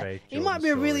that's the DeAndre he might be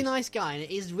a Jordan really stories. nice guy, and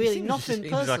it is really nothing Seems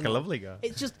personal. like a lovely guy.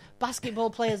 It's just basketball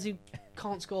players who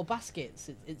can't score baskets.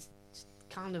 It's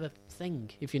kind of a thing,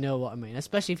 if you know what I mean.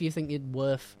 Especially if you think you're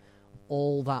worth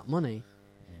all that money,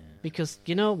 Yeah. because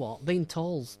you know what, being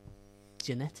tall's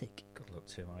genetic. Good luck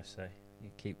to him, I say. You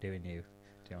keep doing you,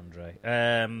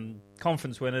 DeAndre.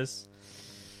 Conference winners.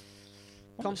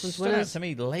 Conference Stood out winners. to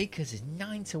me, the Lakers is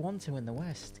 9-1 to win the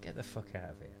West. Get the fuck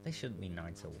out of here. They shouldn't be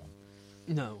 9-1.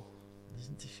 No,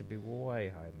 They should be way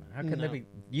higher than that. How can No. they be?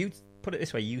 You put it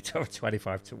this way: Utah are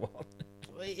 25-1,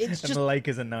 it's and just the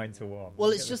Lakers are 9-1. well,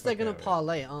 Get it's the just they're fuck going out to of here.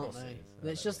 parlay it, aren't Of course they? it is.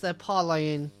 It's just they're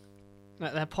parlaying.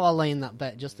 Like they're parlaying that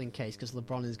bet just in case, because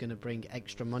LeBron is going to bring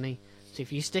extra money. So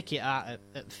if you stick it at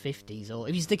 50s, or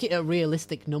if you stick it at a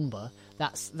realistic number,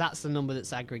 that's the number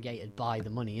that's aggregated by the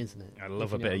money, isn't it? I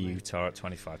love If a you know bit of what I mean. Utah at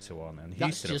 25-1, and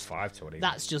That's Houston just- at 5-1. even.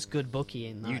 That's just good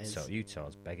bookieing. That is.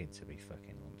 Utah's begging to be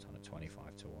fucking lumped on a 25-1.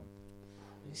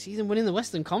 You see them winning the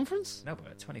Western Conference? No, but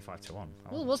at 25-1.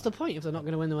 Well, what's the point if they're not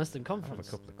going to win the Western I'll have a Conference?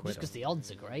 couple of quid Just because on. the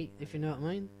odds are great, if you know what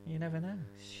I mean. You never know.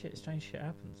 Strange shit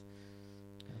happens.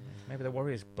 Maybe the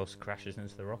Warriors bus crashes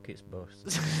into the Rockets bus.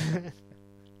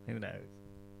 Who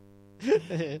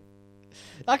knows?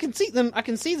 I can see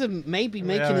them maybe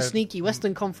making Yeah, a sneaky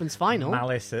Western Conference final.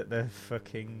 Malice at the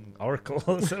fucking Oracle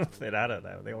or something. I don't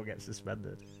know. They all get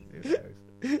suspended. Who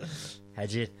knows?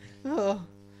 Hedge it. Oh,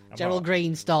 I'm Gerald not-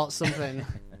 Green starts something.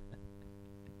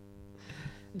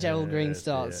 Gerald Green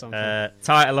starts something.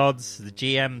 Title odds. The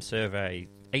GM survey.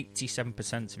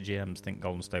 87% of GMs think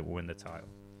Golden State will win the title.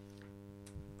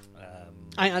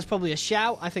 I think that's probably a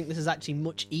shout. I think this is actually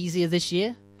much easier this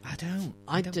year. I don't.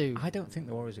 I do. I don't think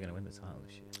the Warriors are going to win the title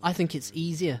this year. I think it's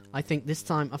easier. I think this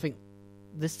time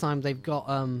they've got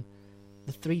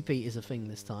the three-peat is a thing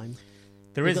this time.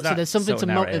 There They've is got- that so there's something sort of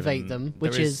to narrative, motivate and them,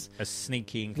 which there is a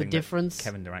sneaky the inkling that difference.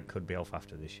 Kevin Durant could be off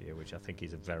after this year, which I think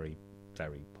is a very,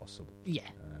 very possible. Yeah,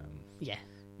 Um, yeah.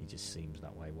 he just seems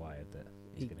that way wired that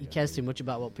He gonna go cares deep. too much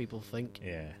about what people think.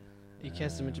 Yeah. He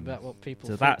cares too much about what people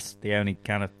So think. that's the only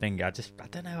kind of thing. I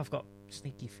don't know. I've got a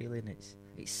sneaky feeling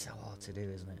it's so hard to do,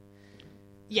 isn't it?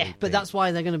 Yeah, Repeat. but that's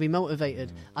why they're going to be motivated.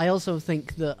 Mm. I also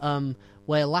think that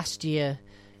where last year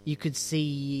you could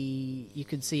see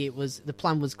it was the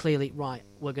plan was clearly right.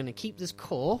 We're going to keep this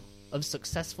core of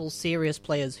successful, serious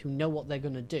players who know what they're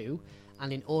going to do,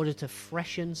 and in order to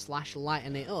freshen /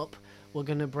 lighten it up, we're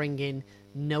going to bring in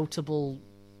notable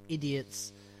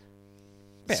idiots,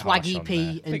 Bit harsh Swaggy on P there.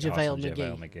 and Bit harsh JaVale on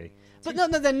McGee. McGee. But no,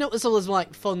 they're noticeable as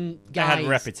like fun They guys. had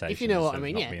reputation, if you know what I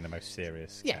mean. not Yeah, being the most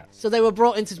serious. yeah. cats. So they were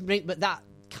brought in to bring, but that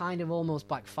kind of almost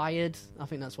backfired. I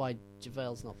think that's why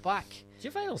JaVale's not back.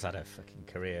 JaVale's had a fucking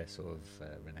career sort of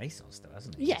renaissance, though,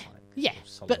 hasn't he? Yeah, He's like yeah. a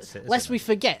solid But citizen. lest we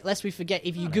forget.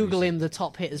 If you No, Google he's him, the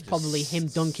top hit is just probably him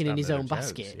dunking in his standard own of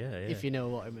jokes. basket. Yeah, yeah. If you know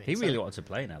what I mean. He So- really wanted to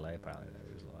play in LA. Apparently, though.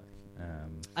 He was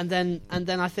like, And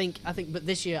then I think, but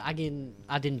this year adding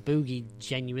Boogie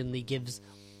genuinely gives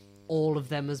all of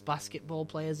them as basketball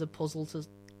players a puzzle to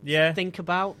yeah, think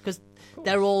about, because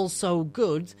they're all so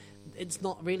good. It's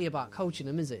not really about coaching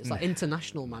them, is it? It's like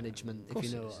international management, if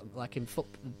course you it know, is. like in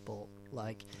football.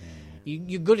 Like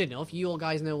you're good enough. You all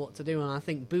guys know what to do, and I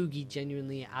think Boogie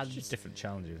genuinely it's adds just different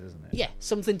challenges, isn't it? yeah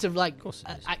something to like course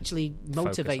it is. actually Focus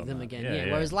motivate on them that. again. Yeah, Yeah,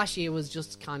 yeah. Whereas last year was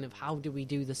just kind of how do we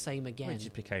do the same Well, again? it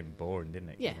just became boring, didn't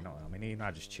it? Yeah. You know, I mean, even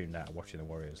I just tuned out watching the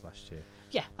Warriors last year.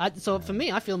 Yeah. So for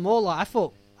me, I feel more like I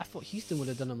thought Houston would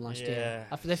have done them last year.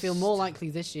 Yeah. They feel more likely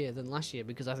this year than last year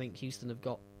because I think Houston have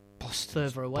got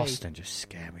further away. Boston just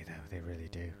scare me, though. They really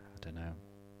do. I don't know.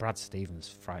 Brad Stevens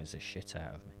frightens the shit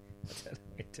out of me. I don't know.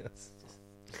 He does.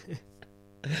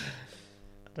 I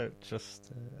don't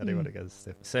trust anyone against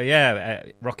him. So yeah,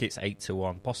 Rockets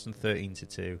 8-1, Boston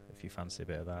 13-2. If you fancy a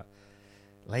bit of that,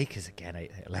 Lakers again,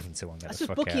 11 to 1. That's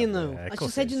just booking though. That's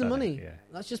just hedging the money. Yeah.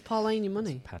 That's just parlaying your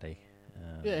money. Paddy.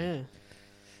 Yeah.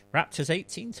 Raptors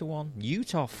 18 to 1.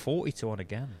 Utah 40 to 1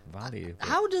 again. Value.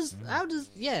 How does?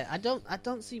 Yeah, I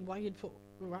don't see why you'd put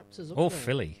the Raptors up. Or there.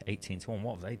 Philly 18 to 1.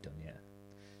 What have they done yet?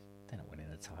 They're not winning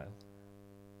a title.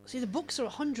 See, the Bucks are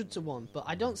 100 to 1, but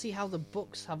I don't see how the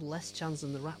Bucks have less chance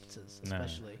than the Raptors,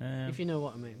 especially if you know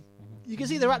what I mean. You can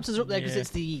see the Raptors are up there because it's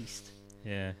the East.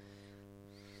 Yeah.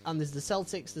 And there's the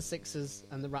Celtics, the Sixers,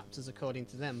 and the Raptors according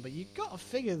to them. But you've got to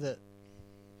figure that,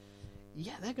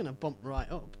 they're going to bump right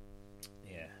up.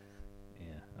 Yeah.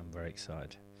 I'm very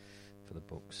excited for the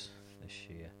Bucks this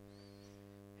year.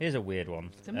 Here's a weird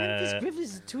one. The Memphis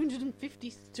Grizzlies is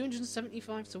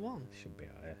 275 to 1. Should be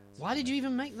higher. Why did you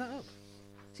even make that up?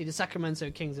 See, the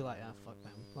Sacramento Kings are like, fuck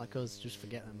them. Like us, just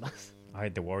forget them. I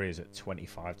had the Warriors at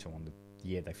 25 to 1 the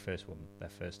year they first won their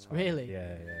first time. Really?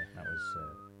 Yeah. That was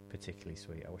particularly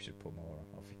sweet. I wish I'd put more on,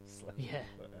 obviously. Yeah.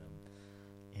 But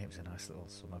it was a nice little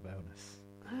summer bonus.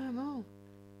 I don't know.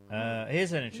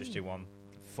 Here's an interesting one.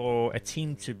 For a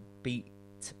team to beat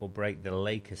or break the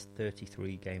Lakers'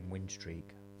 33-game win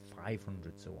streak,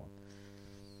 500 to 1.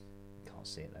 Can't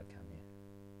see it though, can you?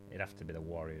 It'd have to be the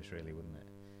Warriors, really, wouldn't it?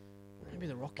 Maybe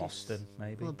the Rockets. Boston,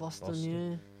 maybe. Well,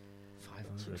 Boston.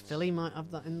 500. Philly might have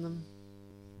that in them.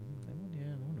 They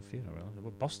won a few in a row.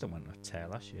 Well, Boston went on a tear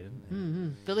last year, didn't they?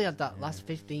 Mm-hmm. Philly had that last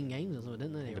 15 games or so,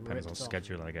 didn't they? It depends on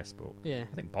schedule, I guess, but I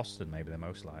think Boston maybe they're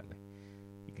most likely.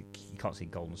 You can't see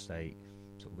Golden State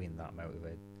sort of being that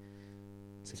motivated.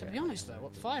 To be honest, though,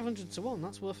 500 to 1,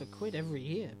 that's worth $1 every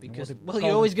year because, Well,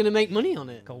 you're always going to make money on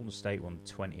it. Golden State won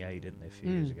 28, didn't they, a few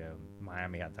years ago?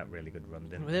 Miami had that really good run,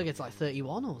 didn't they? They'll get to like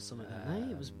 31 or something, didn't they? I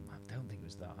don't think it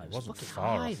was that high. It wasn't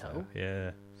far high, off, though.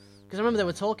 Yeah. Because I remember they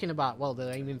were talking about,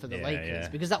 they're aiming for the Lakers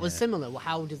because that was similar. Well,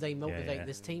 how do they motivate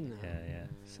this team now? Yeah.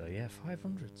 So,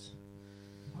 500s.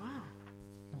 Wow.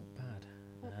 Not bad.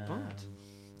 Not bad.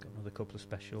 Got another couple of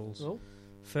specials. Oh.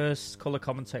 First colour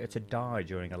commentator to die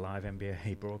during a live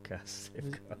NBA broadcast.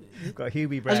 We've got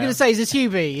Hubie Brown. I was going to say, is this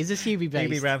Hubie based?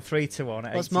 Hubie Brown 3 to 1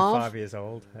 at 85 years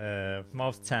old.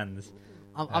 Marv's 10s.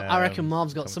 I reckon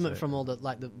Marv's got something from all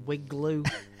the wig glue.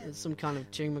 There's some kind of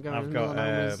tumour going on. I've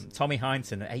got Tommy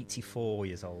Heinsohn at 84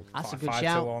 years old. That's a good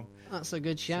shout. That's a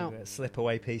good shout. So, slip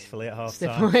away peacefully at half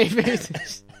time.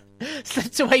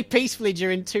 Slipped away peacefully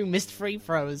during 2 missed free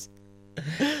throws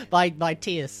by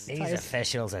Tias. These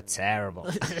officials are terrible.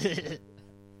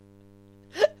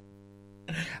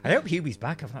 I hope Hubie's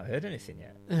back. I've not heard anything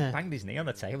yet. Banged his knee on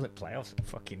the table at playoffs and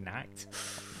fucking knacked.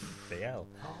 DL.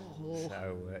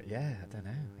 So, I don't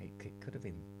know. It could have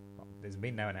been. Well, there's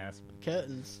been no announcement.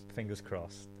 Curtains. Fingers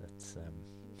crossed. That,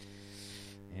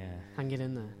 hang it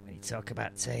in there. When you talk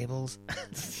about tables.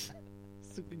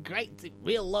 Great.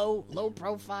 Real low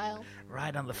profile.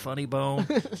 Right on the funny bone.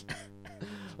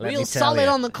 Real solid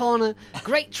on the corner.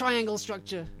 Great triangle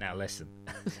structure. Now listen.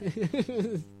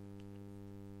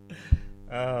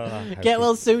 Get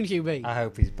well soon, Hubie. I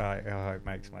hope he's back. It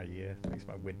makes my year. Makes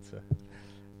my winter.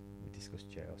 We discussed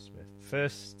J.R. Smith.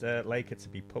 First Laker to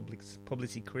be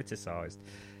publicly criticised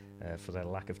for their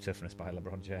lack of toughness by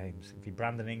LeBron James. It'd be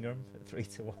Brandon Ingram at 3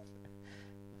 to 1.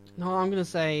 No, I'm going to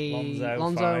say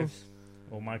Lonzo. 5,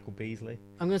 or Michael Beasley.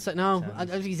 I'm going to say no. I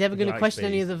don't think he's ever going to question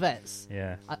any of the vets.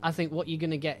 Yeah. I think what you're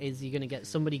going to get is you're going to get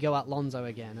somebody go at Lonzo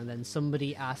again, and then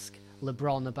somebody ask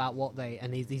LeBron about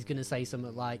and he's going to say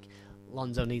something like,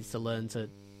 Lonzo needs to learn to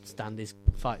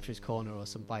fight for his corner or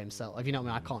something by himself. If you know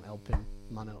what I mean, I can't help him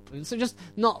man up. So just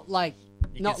not like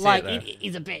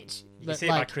he's a bitch. You can see it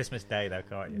by Christmas Day though,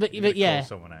 can't you? But call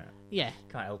someone out. Yeah.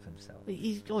 Can't help himself.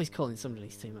 He's always calling somebody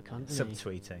his team a cunt.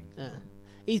 Subtweeting.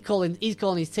 He's calling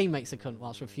his teammates a cunt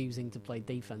whilst refusing to play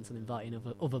defense and inviting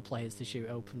other players to shoot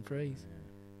open threes. Yeah.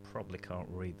 Probably can't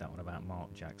read that one about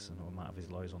Mark Jackson, or might have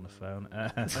his lawyers on the phone.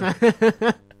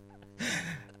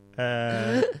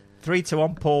 3 to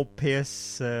 1. Paul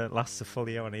Pierce lasts a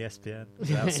folio on ESPN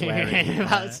without swearing.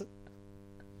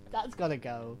 That's got to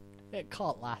go. It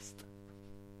can't last.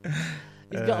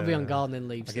 He's got to be on gardening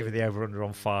leave. I'll give you the over/under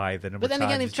on 5. But then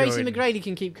again, if Tracy McGrady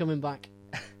can keep coming back,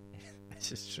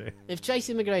 this is true. If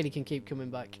Tracy McGrady can keep coming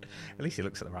back, at least he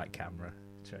looks at the right camera,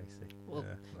 Tracy. Well,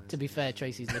 to be fair,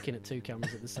 Tracy's looking at 2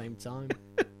 cameras at the same time,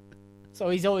 so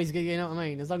he's always good. You know what I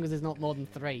mean? As long as there's not more than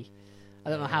 3. I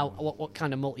don't know what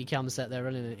kind of multi-cam set they're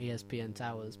running at ESPN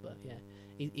Towers, but yeah,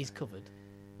 he's covered.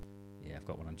 Yeah, I've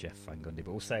got one on Jeff Van Gundy,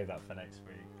 but we'll save that for next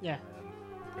week. Yeah.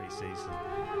 Pre-season.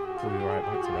 We'll be right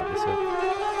back to wrap this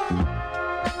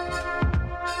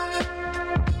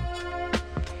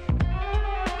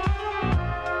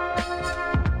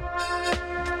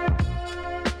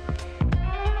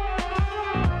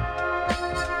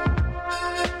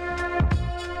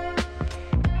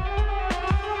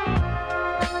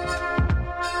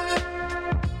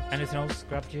Anything else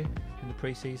grabbed you in the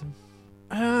pre-season?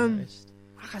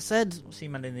 Like I said, I've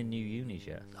seen man in the new unis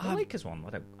yet. The Lakers one, I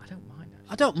don't mind. Actually.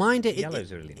 I don't mind it.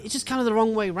 Yellow's are really nice. It's just kind of the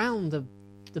wrong way round,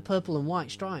 the purple and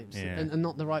white stripes, Yeah. and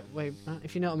not the right way.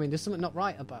 If you know what I mean, there's something not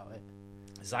right about it.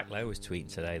 Zach Lowe was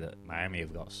tweeting today that Miami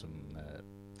have got some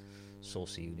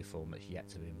saucy uniform that's yet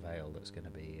to be unveiled. That's going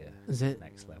to be Is it?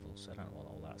 next level. So I don't know what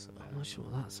all that's about. I'm not sure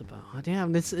what that's about.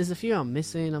 There's a few I'm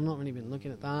missing. I've not really been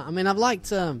looking at that. I mean, I've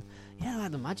liked, I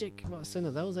like the Magic. I've seen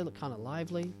of those. They look kind of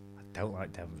lively. I don't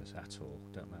like Denver's at all.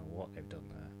 Don't know what they've done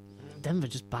there. Denver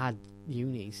just bad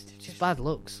unis, just bad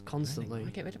looks constantly. Really?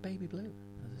 Why get rid of baby blue?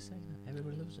 As I say,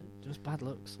 everybody loves it. Just bad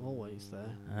looks always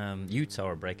there. Utah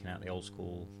are breaking out the old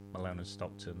school Malone and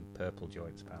Stockton purple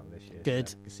joints apparently this year. Good.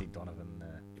 So you can see Donovan.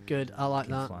 Good. I like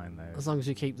that. There. As long as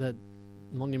you keep the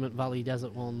Monument Valley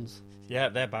Desert ones. Yeah,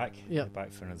 they're back. Yep. They're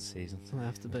back for another season. They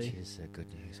have to be. Which is good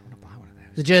news. I want to buy one of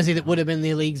those. The jersey that would have been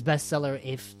the league's bestseller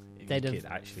if they'd have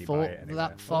actually fought buy it anyway.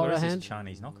 that far ahead. There's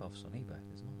Chinese knockoffs on eBay.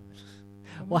 There's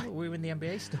not. Why? We were in the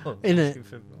NBA store. In it?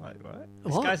 For, what?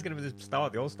 This guy's going to be the star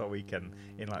of the All-Star weekend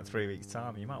in 3 weeks'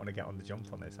 time. You might want to get on the jump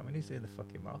on this. I mean, who's doing the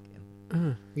fucking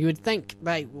marketing? You would think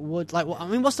they would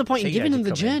what's the point in giving them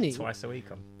the journey? Twice a week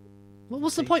on. Well,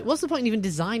 what's the point? What's the point in even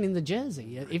designing the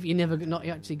jersey if you're never not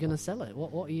actually going to sell it?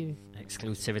 What are you?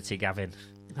 Exclusivity, Gavin.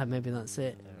 Maybe that's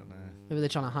it. I don't know. Maybe they're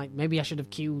trying to hype. Maybe I should have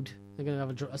queued. They're going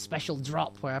to have a special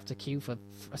drop where I have to queue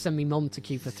send me mum to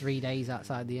queue for 3 days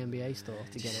outside the NBA store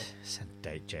to get it. Send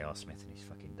J.R. Smith in his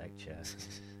fucking deck chair.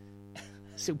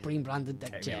 Supreme branded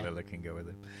deck chair. Lillard can go with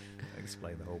him.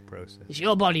 Explain the whole process. It's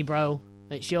your body, bro.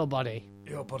 It's your body.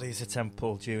 Your body's a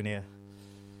temple, Junior.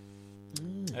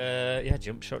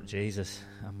 Jump shot Jesus.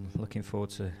 I'm looking forward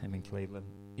to him in Cleveland.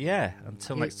 Yeah,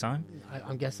 until next time.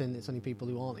 I'm guessing it's only people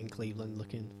who aren't in Cleveland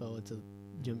looking forward to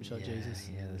Jump Shot Jesus.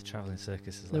 Yeah, the travelling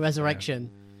circus is the resurrection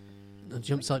of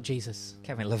Jump Shot Jesus.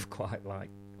 Kevin Love quite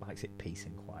likes it peace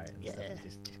and quiet and stuff.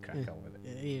 Just crack on with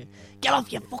it. Yeah. Get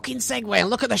off your fucking Segway and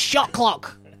look at the shot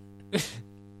clock.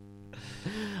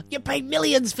 You paid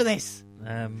millions for this.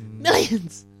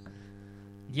 Millions.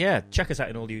 Yeah, check us out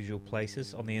in all the usual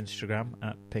places. On the Instagram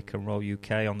at Pick and Roll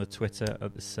UK, on the Twitter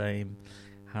at the same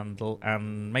handle,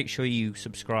 and make sure you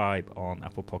subscribe on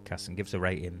Apple Podcasts and give us a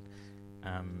rating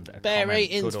and a Bear comment,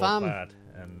 ratings, good or fam. bad.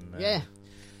 And,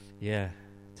 yeah.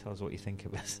 Tell us what you think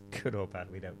of us. Good or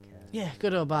bad, we don't care. Yeah,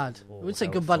 good or bad. Or I would say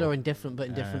good, bad, or indifferent, but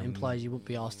indifferent implies you wouldn't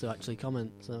be asked to actually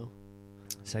comment.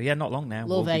 So yeah, not long now.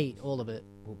 Love 8, all of it.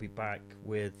 We'll be back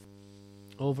with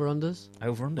over-unders.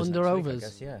 Over-unders. Under-overs. I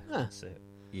guess, yeah. That's a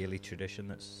yearly tradition.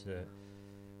 That's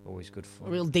always good fun.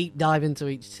 A real deep dive into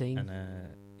each team. And I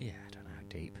don't know how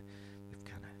deep. We've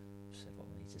kind of said what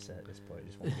we need to say at this point.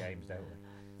 Just want games, don't we?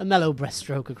 A mellow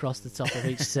breaststroke across the top of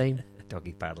each team.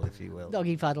 Doggy paddle, if you will.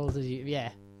 Doggy paddles,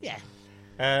 yeah.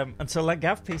 Until then,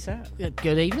 Gav, peace out.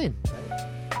 Good evening.